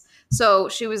this. So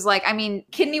she was like,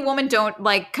 Kidney Woman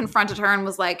confronted her and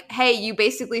was like, hey, you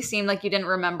basically seemed like you didn't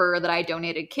remember that I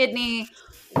donated kidney,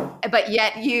 but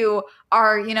yet you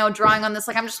are, drawing on this.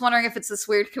 Like, I'm just wondering if it's this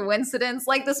weird coincidence,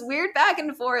 like this weird back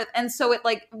and forth. And so it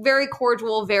very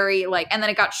cordial, very and then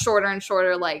it got shorter and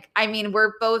shorter.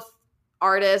 We're both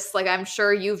artists. Like, I'm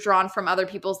sure you've drawn from other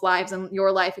people's lives and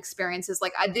your life experiences.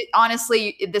 Like,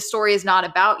 honestly, this story is not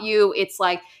about you. It's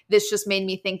like, this just made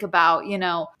me think about,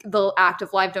 the act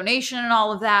of live donation and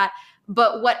all of that.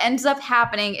 But what ends up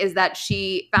happening is that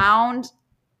she found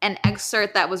an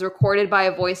excerpt that was recorded by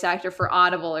a voice actor for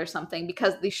Audible or something,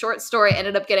 because the short story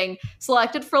ended up getting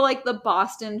selected for the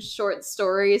Boston Short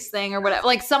Stories thing or whatever.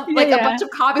 A bunch of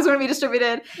copies were going to be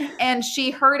distributed, and she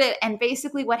heard it. And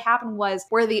basically what happened was,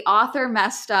 where the author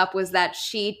messed up was that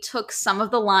she took some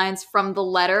of the lines from the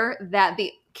letter that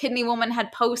the Kidney Woman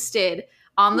had posted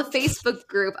on the Facebook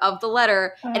group of the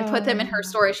letter and put them in her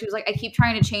story. She was like, I keep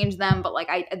trying to change them, but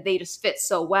they just fit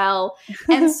so well.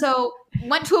 And so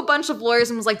went to a bunch of lawyers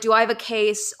and was like, do I have a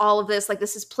case? All of this,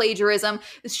 this is plagiarism.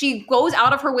 She goes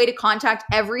out of her way to contact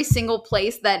every single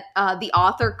place that the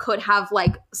author could have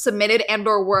submitted and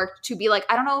or worked to be like,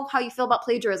 I don't know how you feel about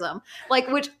plagiarism.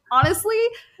 Which honestly,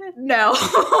 no.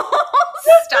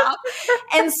 Stop.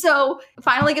 And so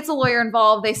finally gets a lawyer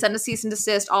involved. They send a cease and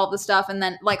desist, all of the stuff. And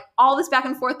then all this back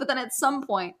and forth. But then at some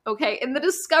point, in the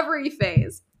discovery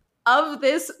phase of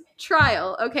this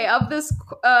trial, of this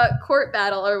court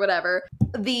battle or whatever,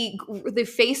 the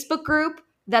Facebook group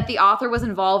that the author was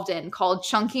involved in, called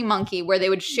Chunky Monkey, where they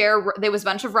would share, there was a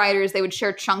bunch of writers, they would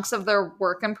share chunks of their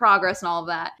work in progress and all of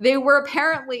that. They were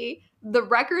apparently, the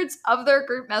records of their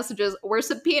group messages were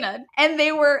subpoenaed, and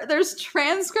there's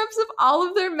transcripts of all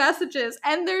of their messages,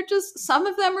 and some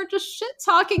of them are just shit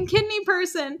talking Kidney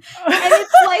Person. And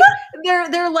it's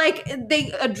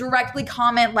they directly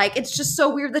comment, it's just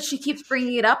so weird that she keeps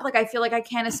bringing it up. I feel like I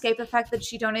can't escape the fact that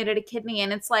she donated a kidney.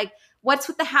 And it's what's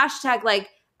with the hashtag?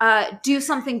 Do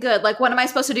something good. What am I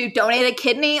supposed to do? Donate a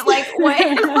kidney? What?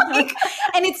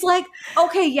 And it's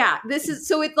okay, yeah, this is,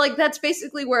 so it's that's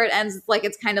basically where it ends.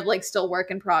 It's kind of still work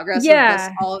in progress.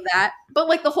 Yeah. All of that.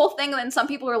 But the whole thing, and some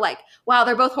people are like, wow,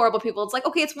 they're both horrible people. It's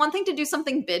okay, it's one thing to do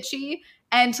something bitchy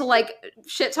and to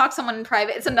shit talk someone in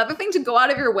private. It's another thing to go out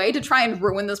of your way to try and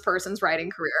ruin this person's writing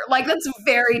career. That's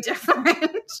very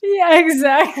different. Yeah,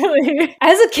 exactly.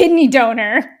 As a kidney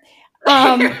donor,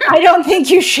 I don't think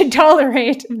you should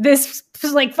tolerate this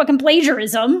fucking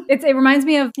plagiarism. It reminds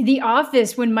me of The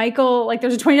Office when Michael,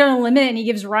 there's a $20 limit and he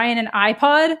gives Ryan an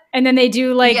iPod, and then they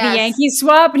do the Yankees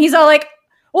swap, and he's all like,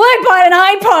 well, I bought an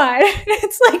iPod.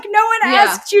 It's like, no one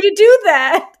asked you to do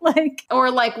that. Like,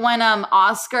 or like when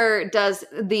Oscar does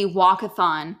the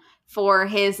walkathon for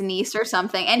his niece or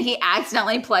something, and he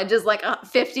accidentally pledges like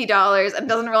 $50 and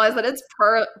doesn't realize that it's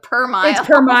per mile. It's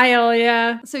per mile,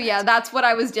 yeah. So yeah, that's what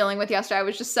I was dealing with yesterday. I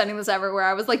was just sending this everywhere.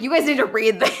 I was like, you guys need to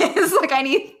read this. Like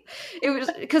it was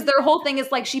because their whole thing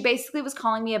is like, she basically was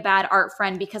calling me a bad art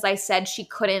friend because I said she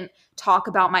couldn't talk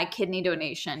about my kidney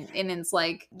donation. And it's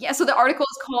like, yeah, so the article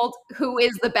is called "Who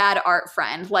is the Bad Art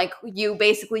Friend?" Like you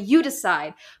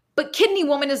decide. But Kidney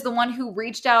Woman is the one who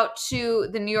reached out to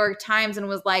the New York Times and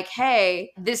was like,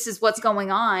 hey, this is what's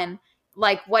going on.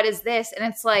 Like, what is this? And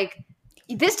it's like,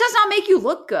 this does not make you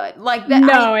look good. Like,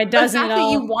 no, it doesn't. The fact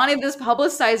that you wanted this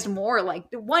publicized more, like,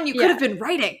 one, you could have been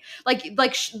writing.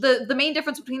 The main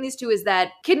difference between these two is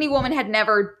that Kidney Woman had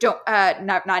never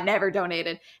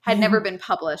donated, had never been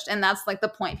published, and that's like the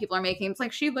point people are making. It's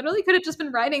like she literally could have just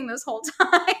been writing this whole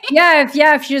time.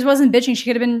 If she just wasn't bitching, she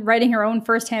could have been writing her own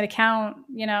firsthand account,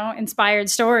 inspired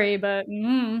story. But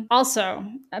also,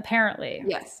 apparently,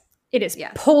 yes. It is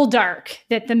Poldark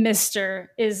that the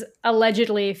Mister is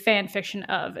allegedly fan fiction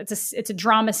of. It's a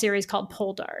drama series called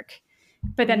Poldark,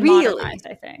 but then modernized,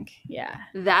 I think. Yeah,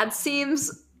 that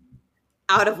seems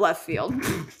out of left field.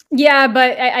 Yeah,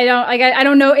 but I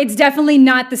don't know. It's definitely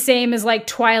not the same as like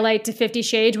Twilight to 50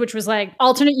 Shades, which was like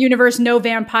alternate universe, no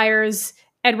vampires.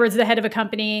 Edward's the head of a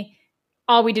company.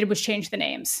 All we did was change the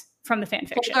names from the fan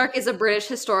fiction. Poldark is a British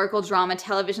historical drama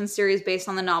television series based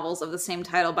on the novels of the same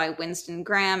title by Winston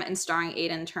Graham and starring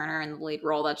Aidan Turner in the lead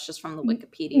role. That's just from the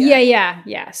Wikipedia.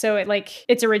 Yeah. So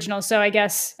it's original. So I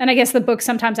guess the book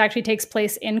sometimes actually takes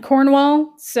place in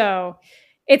Cornwall. So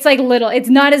it's like it's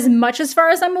not as much as far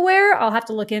as I'm aware. I'll have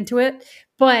to look into it,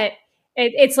 but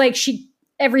it's like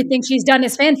everything she's done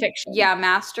is fan fiction. Yeah,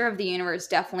 Master of the Universe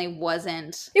definitely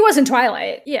wasn't. It wasn't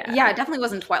Twilight. Yeah, it definitely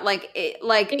wasn't Twilight.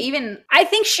 Even I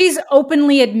think she's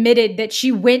openly admitted that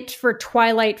she went for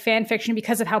Twilight fan fiction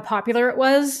because of how popular it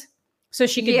was, so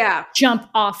she could jump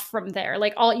off from there.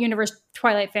 Like alt universe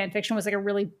Twilight fan fiction was like a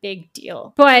really big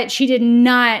deal, but she did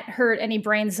not hurt any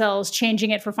brain cells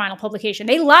changing it for final publication.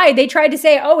 They lied. They tried to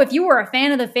say, "Oh, if you were a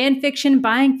fan of the fan fiction,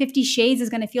 buying 50 Shades is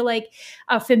going to feel like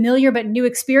a familiar but new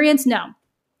experience." No.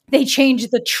 They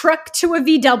changed the truck to a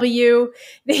VW.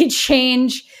 They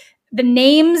changed the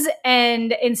names,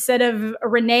 and instead of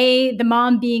Renee, the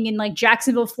mom being in like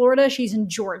Jacksonville, Florida, she's in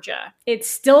Georgia. It's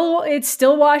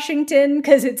still Washington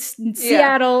because it's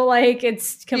Seattle. Like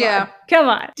come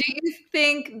on. Do you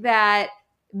think that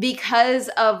because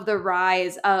of the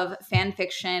rise of fan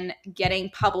fiction getting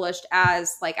published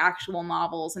as like actual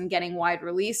novels and getting wide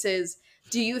releases,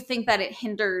 do you think that it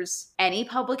hinders any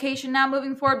publication now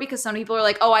moving forward? Because some people are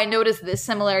like, oh, I noticed this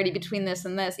similarity between this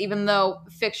and this, even though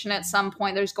fiction at some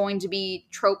point there's going to be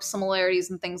trope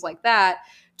similarities and things like that.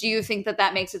 Do you think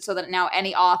that makes it so that now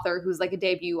any author who's like a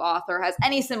debut author has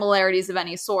any similarities of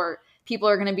any sort, people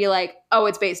are going to be like, oh,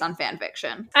 it's based on fan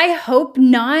fiction? I hope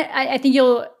not. I think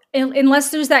unless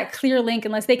there's that clear link,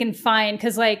 unless they can find,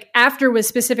 because like After was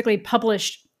specifically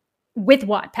published with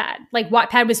Wattpad. Like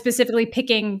Wattpad was specifically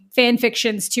picking fan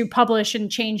fictions to publish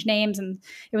and change names, and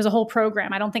it was a whole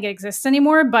program. I don't think it exists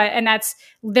anymore,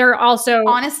 they're also...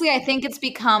 Honestly, I think it's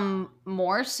become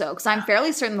more so, because I'm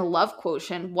fairly certain the Love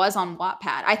Quotient was on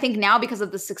Wattpad. I think now because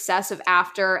of the success of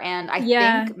After, and I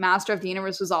think Master of the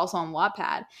Universe was also on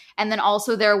Wattpad. And then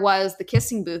also there was The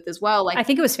Kissing Booth as well. Like, I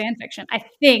think it was fan fiction. I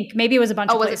think maybe it was a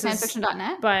bunch of places. Oh, was it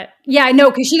fanfiction.net? But yeah, I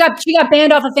know, because she got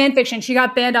banned off of fan fiction. She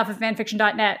got banned off of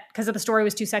fanfiction.net because the story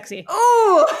was too sexy.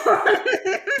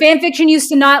 Oh, fan fiction used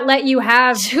to not let you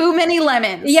have too many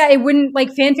lemons. Yeah, it wouldn't,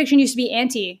 like, fan fiction used to be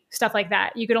anti stuff like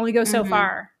that. You could only go so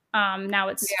far. Now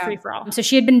it's free for all. So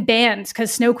she had been banned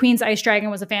because Snow Queen's Ice Dragon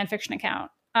was a fan fiction account.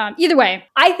 Either way,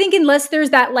 I think unless there's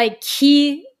that like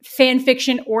key fan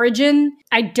fiction origin,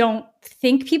 I don't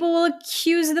think people will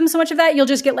accuse them so much of that. You'll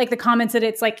just get like the comments that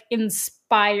it's like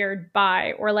inspired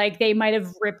by, or like they might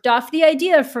have ripped off the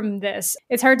idea from this.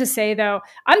 It's hard to say though.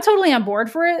 I'm totally on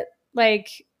board for it. Like,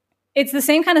 it's the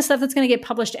same kind of stuff that's going to get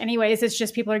published anyways. It's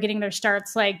just people are getting their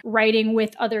starts like writing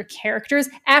with other characters.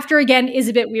 After, again, is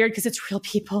a bit weird because it's real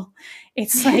people.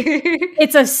 It's like,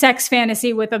 it's a sex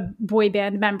fantasy with a boy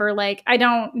band member. Like, I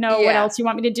don't know what else you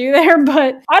want me to do there.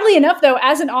 But oddly enough, though,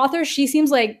 as an author, she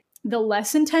seems like the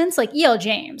less intense. Like E.L.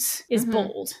 James is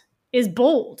bold.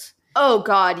 Oh,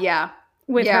 God, yeah.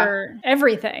 With her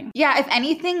everything. Yeah, if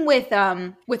anything with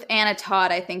Anna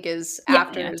Todd, I think is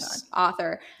After's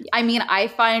author. Yeah. I mean, I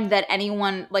find that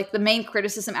anyone, like, the main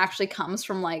criticism actually comes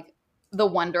from like the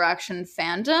One Direction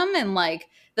fandom and like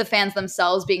the fans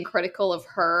themselves being critical of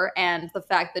her, and the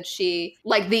fact that she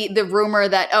like the rumor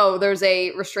that, oh, there's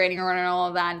a restraining order and all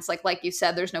of that, and it's like you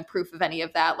said, there's no proof of any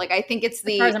of that. Like, I think it's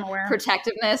the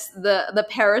protectiveness, the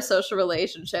parasocial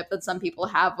relationship that some people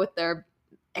have with their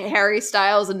Harry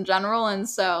Styles in general. And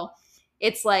so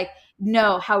it's like,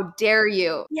 no, how dare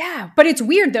you? Yeah, but it's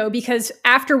weird though, because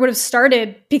after would have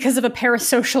started because of a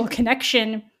parasocial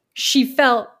connection, she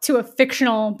felt to a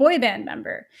fictional boy band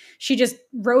member. She just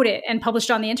wrote it and published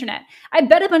it on the internet. I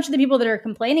bet a bunch of the people that are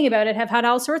complaining about it have had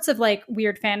all sorts of like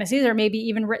weird fantasies, or maybe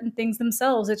even written things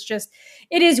themselves. It's just,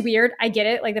 it is weird. I get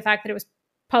it. Like the fact that it was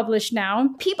published now.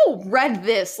 People read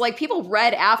this, like people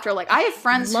read after. Like I have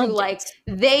friends who like,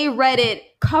 they read it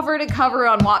cover to cover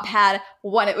on Wattpad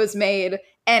when it was made.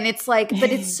 And it's like,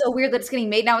 but it's so weird that it's getting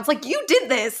made now. It's like, you did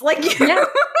this. Like,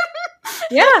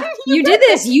 yeah, you did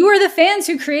this. You are the fans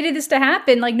who created this to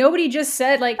happen. Like nobody just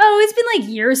said like, oh, it's been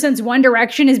like years since One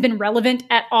Direction has been relevant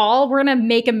at all. We're going to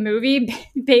make a movie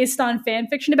based on fan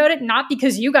fiction about it. Not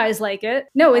because you guys like it.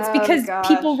 No, it's because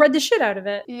people read the shit out of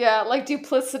it. Yeah, like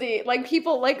Duplicity. Like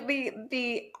people like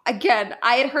again,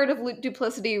 I had heard of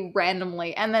Duplicity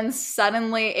randomly, and then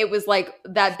suddenly it was like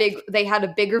that big, they had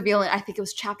a big reveal, and I think it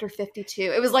was chapter 52.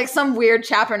 It was like some weird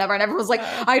chapter and everyone was like,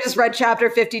 I just read chapter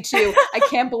 52. I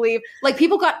can't believe, like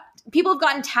people have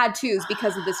gotten tattoos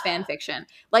because of this fan fiction.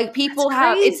 Like people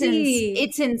have,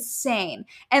 it's insane.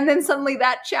 And then suddenly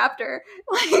that chapter,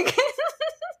 like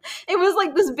it was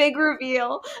like this big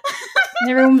reveal.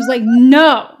 And everyone was like,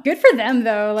 no. Good for them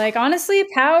though. Like honestly,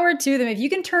 power to them. If you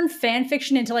can turn fan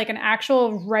fiction into like an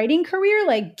actual writing career,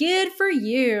 like good for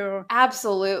you.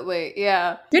 Absolutely.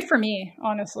 Yeah. Good for me,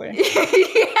 honestly.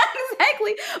 Yeah,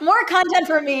 exactly. More content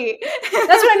for me.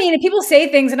 That's what I mean. And people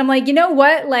say things and I'm like, you know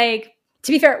what? Like,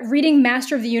 to be fair, reading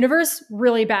Master of the Universe,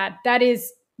 really bad. That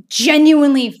is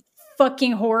genuinely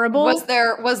fucking horrible. Was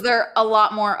there a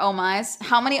lot more oh my's?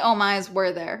 How many oh my's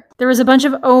were there? There was a bunch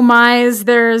of oh my's.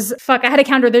 I had to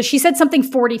counter this. She said something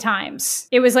 40 times.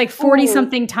 It was like 40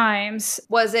 something times.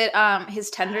 Was it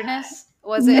his tenderness?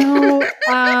 Was it? No.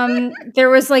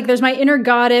 There's my inner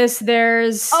goddess.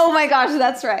 There's oh my gosh,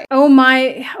 that's right. Oh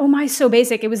my, so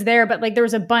basic. It was there, but like there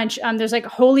was a bunch. There's like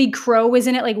Holy Crow was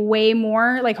in it, like way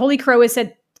more. Like Holy Crow is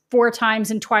said 4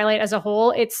 times in Twilight as a whole.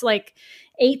 It's like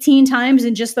 18 times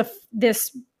in just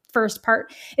this first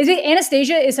part.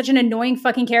 Anastasia is such an annoying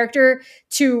fucking character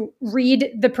to read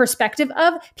the perspective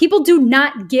of. People do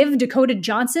not give Dakota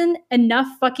Johnson enough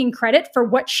fucking credit for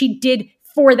what she did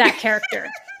for that character.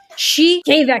 She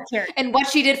gave that character. And what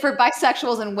she did for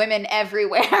bisexuals and women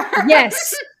everywhere.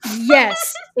 Yes,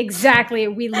 exactly.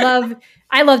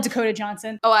 I love Dakota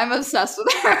Johnson. Oh, I'm obsessed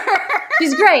with her.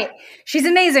 She's great. She's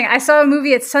amazing. I saw a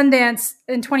movie at Sundance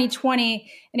in 2020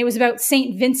 and it was about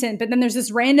St. Vincent, but then there's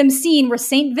this random scene where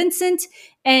St. Vincent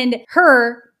and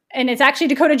her, and it's actually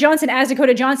Dakota Johnson as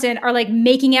Dakota Johnson, are like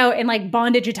making out in like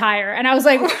bondage attire. And I was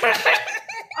like,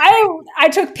 I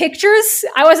took pictures.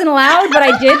 I wasn't allowed, but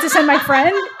I did to send my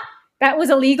friend. That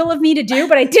was illegal of me to do,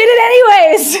 but I did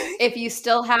it anyways. If you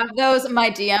still have those,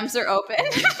 my DMs are open.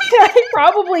 I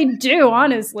probably do,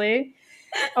 honestly.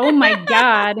 Oh my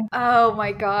God. Oh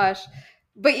my gosh.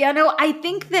 But yeah, no, I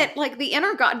think that like the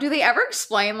inner god, do they ever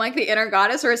explain like the inner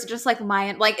goddess, or is it just like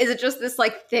Mayan? Like, is it just this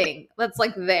like thing that's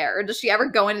like there? Or does she ever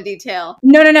go into detail?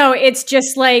 No. It's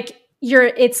just like,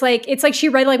 it's like she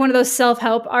read like one of those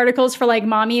self-help articles for like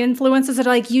mommy influences that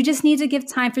are like, you just need to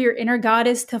give time for your inner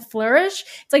goddess to flourish.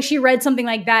 It's like she read something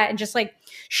like that and just like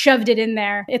shoved it in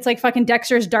there. It's like fucking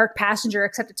Dexter's Dark Passenger,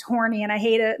 except it's horny and I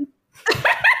hate it.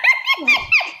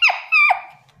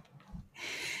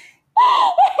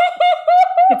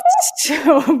 It's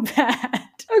so bad.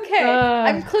 Okay,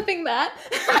 I'm clipping that.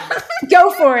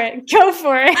 Go for it.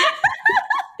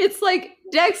 It's like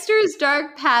Dexter's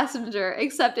Dark Passenger,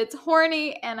 except it's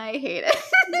horny and I hate it.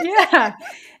 Yeah.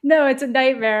 No, it's a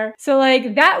nightmare. So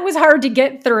like that was hard to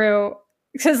get through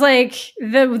because like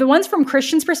the ones from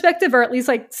Christian's perspective are at least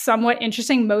like somewhat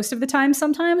interesting most of the time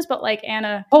sometimes, but like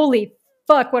Anna, holy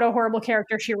fuck, what a horrible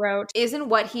character she wrote. Isn't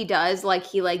what he does like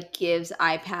he like gives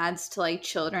iPads to like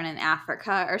children in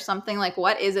Africa or something? Like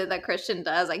what is it that Christian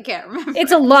does? I can't remember.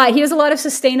 It's a lot. He does a lot of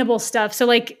sustainable stuff. So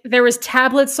like there was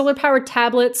tablets, solar powered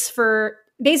tablets for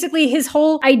basically his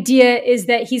whole idea is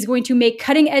that he's going to make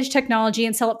cutting edge technology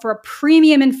and sell it for a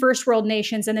premium in first world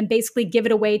nations and then basically give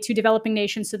it away to developing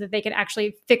nations so that they can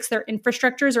actually fix their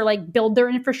infrastructures or like build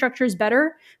their infrastructures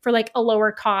better for like a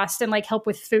lower cost and like help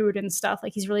with food and stuff.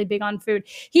 Like he's really big on food.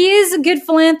 He is a good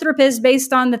philanthropist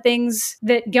based on the things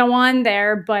that go on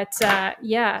there, but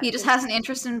yeah. He just has an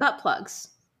interest in butt plugs.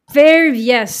 Very,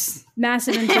 yes,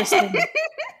 massive interest in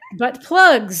butt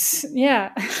plugs.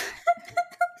 Yeah.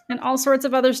 And all sorts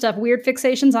of other stuff. Weird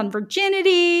fixations on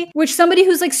virginity, which somebody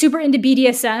who's like super into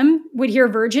BDSM would hear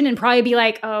virgin and probably be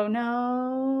like, oh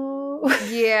no.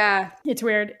 Yeah. It's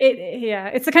weird.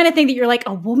 It's the kind of thing that you're like,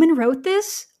 a woman wrote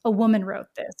this? A woman wrote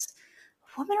this.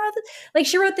 Woman wrote this? Like,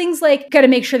 she wrote things like, got to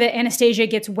make sure that Anastasia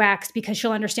gets waxed because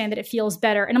she'll understand that it feels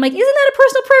better. And I'm like, isn't that a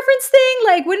personal preference thing?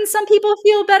 Like, wouldn't some people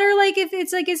feel better? Like, if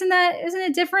it's like, isn't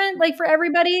it different? Like, for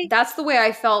everybody? That's the way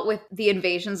I felt with the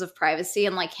invasions of privacy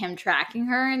and like him tracking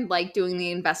her and like doing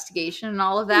the investigation and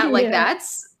all of that. Like,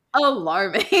 that's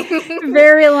alarming.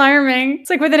 Very alarming. It's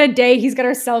like within a day, he's got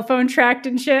her cell phone tracked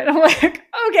and shit. I'm like,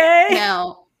 okay.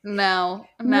 No,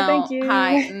 thank you.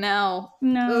 Hi, no.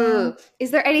 Ugh. Is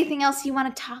there anything else you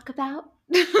want to talk about?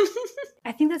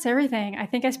 I think that's everything. I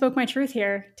think I spoke my truth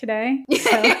here today.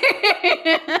 So.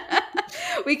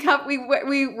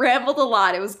 We rambled a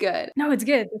lot. It was good. No, it's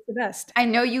good. It's the best. I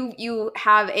know you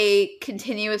have a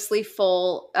continuously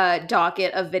full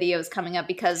docket of videos coming up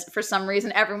because for some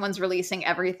reason everyone's releasing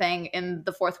everything in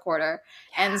the fourth quarter.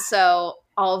 Yeah. And so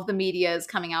all of the media is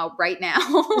coming out right now.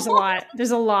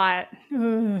 There's a lot.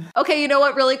 Ugh. Okay, you know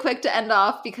what? Really quick to end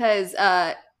off because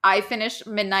I finished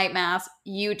Midnight Mass.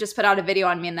 You just put out a video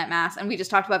on Midnight Mass, and we just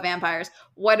talked about vampires.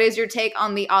 What is your take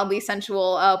on the oddly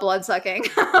sensual blood-sucking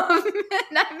of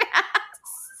Midnight Mass?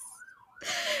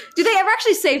 Do they ever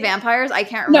actually say vampires? I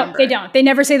can't remember. No, they don't. They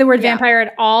never say the word vampire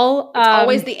at all. It's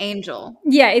always the angel.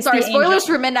 Yeah, it's sorry. The Spoilers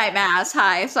angel. for Midnight Mass.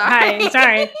 Hi,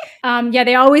 sorry. Yeah,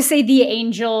 they always say the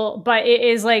angel, but it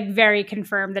is like very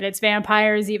confirmed that it's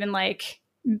vampires. Even like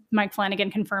Mike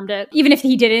Flanagan confirmed it. Even if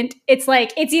he didn't, it's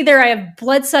like it's either a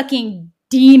blood-sucking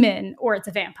demon or it's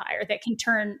a vampire that can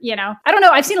turn, I don't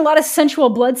know. I've seen a lot of sensual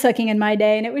blood sucking in my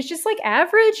day and it was just like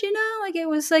average, like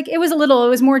it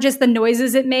was more just the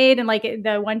noises it made and like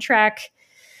the one track,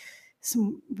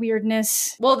 some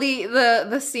weirdness. Well,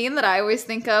 the scene that I always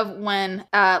think of when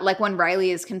when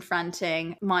Riley is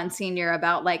confronting Monsignor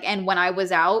about like, and when I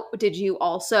was out, did you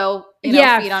also feed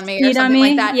on me or something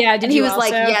like that? Yeah, and he was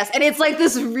like, yes. And it's like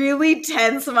this really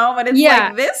tense moment. It's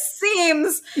like, this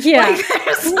seems like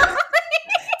there's something.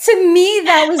 To me,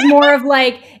 that was more of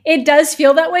like, it does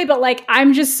feel that way, but like,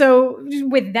 I'm just so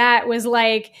with that was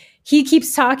like, he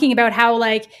keeps talking about how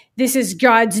like, this is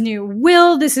God's new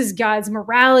will. This is God's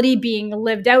morality being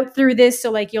lived out through this.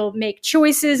 So like, you'll make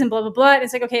choices and blah, blah, blah. And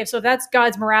it's like, okay, so if that's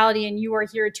God's morality and you are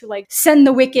here to like send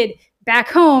the wicked back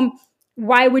home,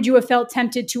 why would you have felt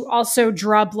tempted to also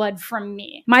draw blood from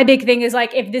me? My big thing is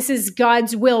like, if this is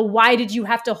God's will, why did you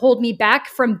have to hold me back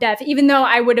from Beth? Even though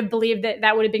I would have believed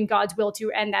that would have been God's will to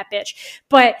end that bitch.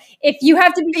 But if you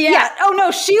have to be... Yeah. Oh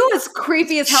no, she was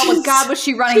creepy as hell. With God, was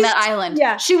she running that island?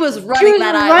 Yeah. She was running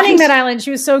that island.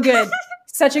 She was so good.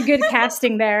 Such a good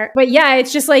casting there. But yeah,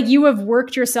 it's just like you have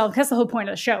worked yourself. That's the whole point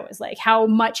of the show is like, how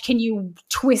much can you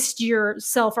twist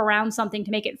yourself around something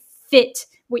to make it fit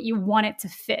what you want it to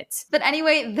fit. But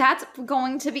anyway, that's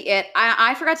going to be it.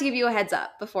 I forgot to give you a heads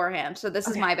up beforehand, so this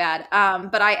is my bad.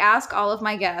 But I ask all of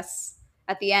my guests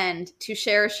at the end to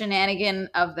share a shenanigan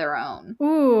of their own.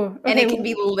 Ooh. Okay. And it can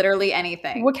be literally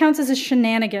anything. What counts as a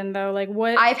shenanigan, though? Like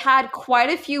what? I've had quite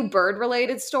a few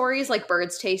bird-related stories, like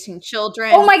birds tasting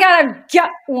children. Oh my God, I've got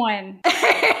one.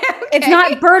 Okay. It's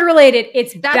not bird-related.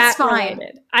 It's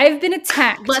bat-related. I've been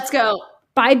attacked. Let's go.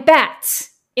 By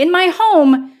bats in my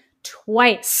home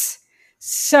twice.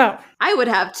 So I would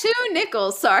have 2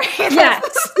 nickels. Sorry. Yeah,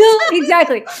 still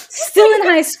in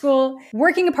high school,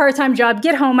 working a part-time job,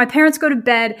 get home, my parents go to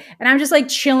bed, and I'm just like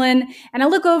chilling, and I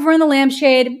look over in the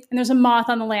lampshade, and there's a moth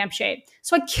on the lampshade.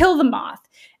 So I kill the moth,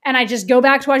 and I just go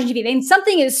back to watching TV. Then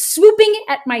something is swooping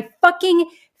at my fucking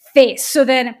face. So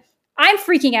then I'm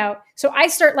freaking out. So I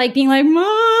start like being like,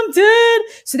 Mom, Dad.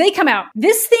 So they come out.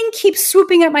 This thing keeps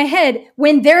swooping at my head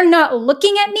when they're not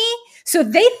looking at me. So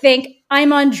they think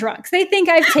I'm on drugs. They think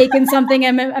I've taken something.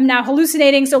 I'm now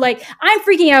hallucinating. So like, I'm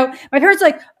freaking out. My parents are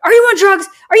like, are you on drugs?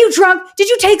 Are you drunk? Did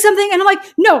you take something? And I'm like,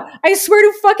 no, I swear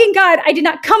to fucking God, I did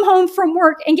not come home from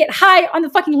work and get high on the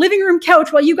fucking living room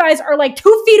couch while you guys are like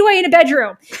 2 feet away in a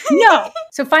bedroom. No.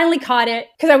 So finally caught it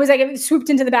because I was like, it swooped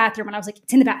into the bathroom and I was like,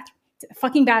 it's in the bathroom. It's in the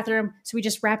fucking bathroom. So we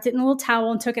just wrapped it in a little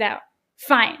towel and took it out.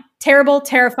 Fine. Terrible,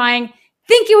 terrifying.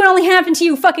 Think it would only happen to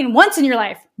you fucking once in your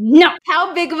life. No.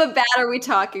 How big of a bat are we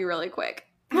talking really quick?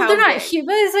 Well, they're not huge,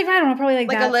 but it's like, I don't know, probably like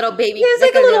that. Like a little baby. It's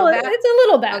like a little bat. It's a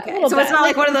little bat. Okay. Little so bat. It's not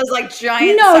like one of those like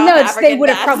giant they would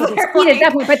have probably seen it at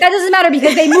that point, but that doesn't matter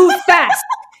because they move fast.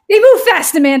 They move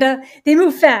fast, Amanda. They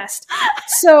move fast.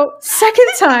 So second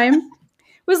time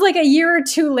was like a year or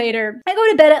 2 later. I go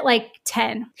to bed at like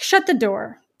 10, shut the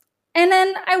door. And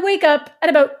then I wake up at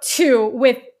about 2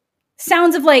 with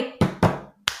sounds of like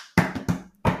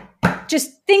just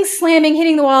things slamming,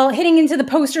 hitting the wall, hitting into the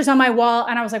posters on my wall.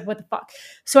 And I was like, what the fuck?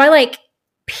 So I like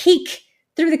peek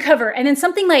through the cover, and then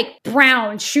something like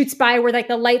brown shoots by where like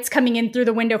the light's coming in through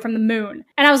the window from the moon.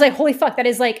 And I was like, holy fuck, that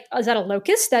is like, is that a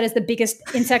locust? That is the biggest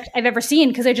insect I've ever seen,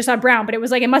 because I just saw brown, but it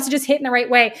was like, it must have just hit in the right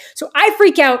way. So I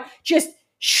freak out, just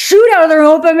shoot out of the room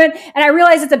open, and I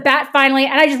realize it's a bat finally,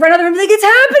 and I just run out of the room like, it's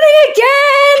happening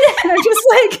again! And I'm just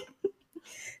like,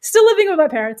 still living with my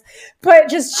parents, but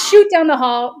just shoot down the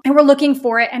hall, and we're looking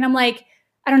for it. And I'm like,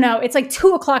 I don't know, it's like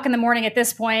 2:00 in the morning at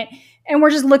this point, and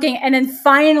we're just looking. And then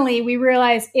finally we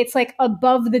realize it's like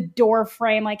above the door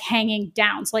frame, like hanging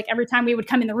down. So like every time we would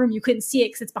come in the room, you couldn't see it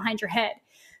because it's behind your head.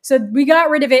 So we got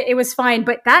rid of it. It was fine.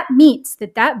 But that means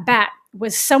that bat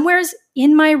was somewheres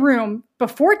in my room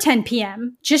before 10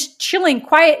 p.m., just chilling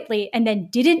quietly, and then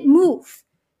didn't move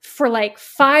for like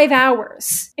 5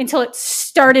 hours until it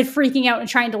started freaking out and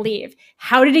trying to leave.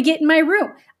 How did it get in my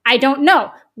room? I don't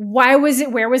know. Why was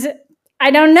it? Where was it? I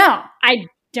don't know. I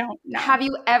don't know. Have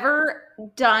you ever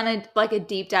done a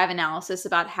deep dive analysis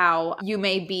about how you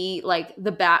may be like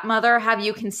the bat mother? Have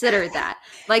you considered that?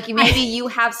 Like maybe you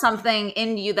have something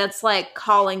in you that's like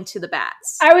calling to the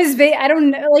bats. I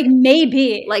don't know, like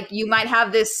maybe. Like you might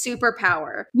have this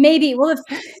superpower. Maybe. Well,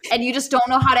 and you just don't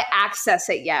know how to access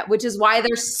it yet, which is why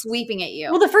they're sweeping at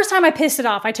you. Well, the first time I pissed it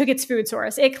off, I took its food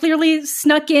source. It clearly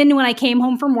snuck in when I came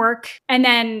home from work and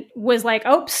then was like,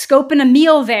 oh, scoping a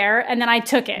meal there. And then I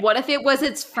took it. What if it was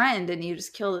its friend and you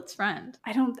just killed its friend?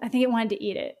 I think it wanted to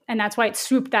eat it. And that's why it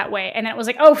swooped that way. And then it was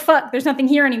like, oh, fuck, there's nothing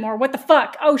here anymore. What the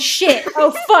fuck? Oh, shit.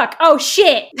 Oh, fuck. Oh,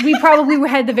 shit. We probably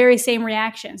had the very same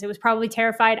reactions. It was probably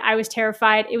terrified. I was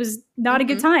terrified. It was not a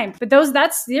good time. But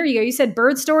there you go. You said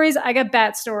bird stories. I got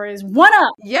bat stories. One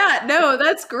up. Yeah, no,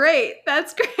 that's great.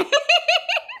 That's great.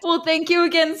 Well, thank you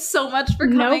again so much for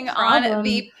coming on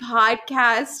the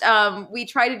podcast. We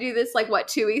tried to do this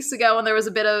 2 weeks ago, and there was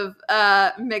a bit of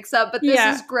mix up, but this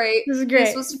is great. This is great.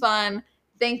 This was fun.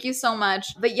 Thank you so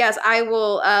much. But yes, I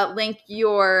will link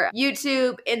your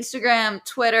YouTube, Instagram,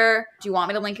 Twitter. Do you want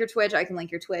me to link your Twitch? I can link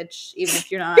your Twitch, even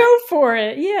if you're not. Go for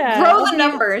it. Yeah. Grow the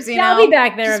numbers, you know? I'll be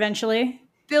back there eventually.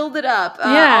 Build it up.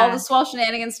 All the Swell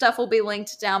Shenanigans stuff will be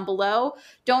linked down below.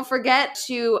 Don't forget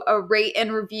to rate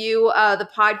and review the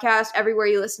podcast everywhere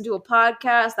you listen to a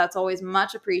podcast. That's always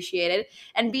much appreciated.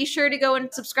 And be sure to go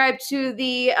and subscribe to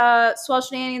the Swell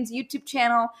Shenanigans YouTube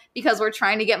channel because we're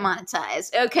trying to get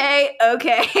monetized. Okay?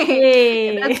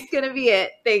 Hey. That's going to be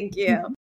it. Thank you.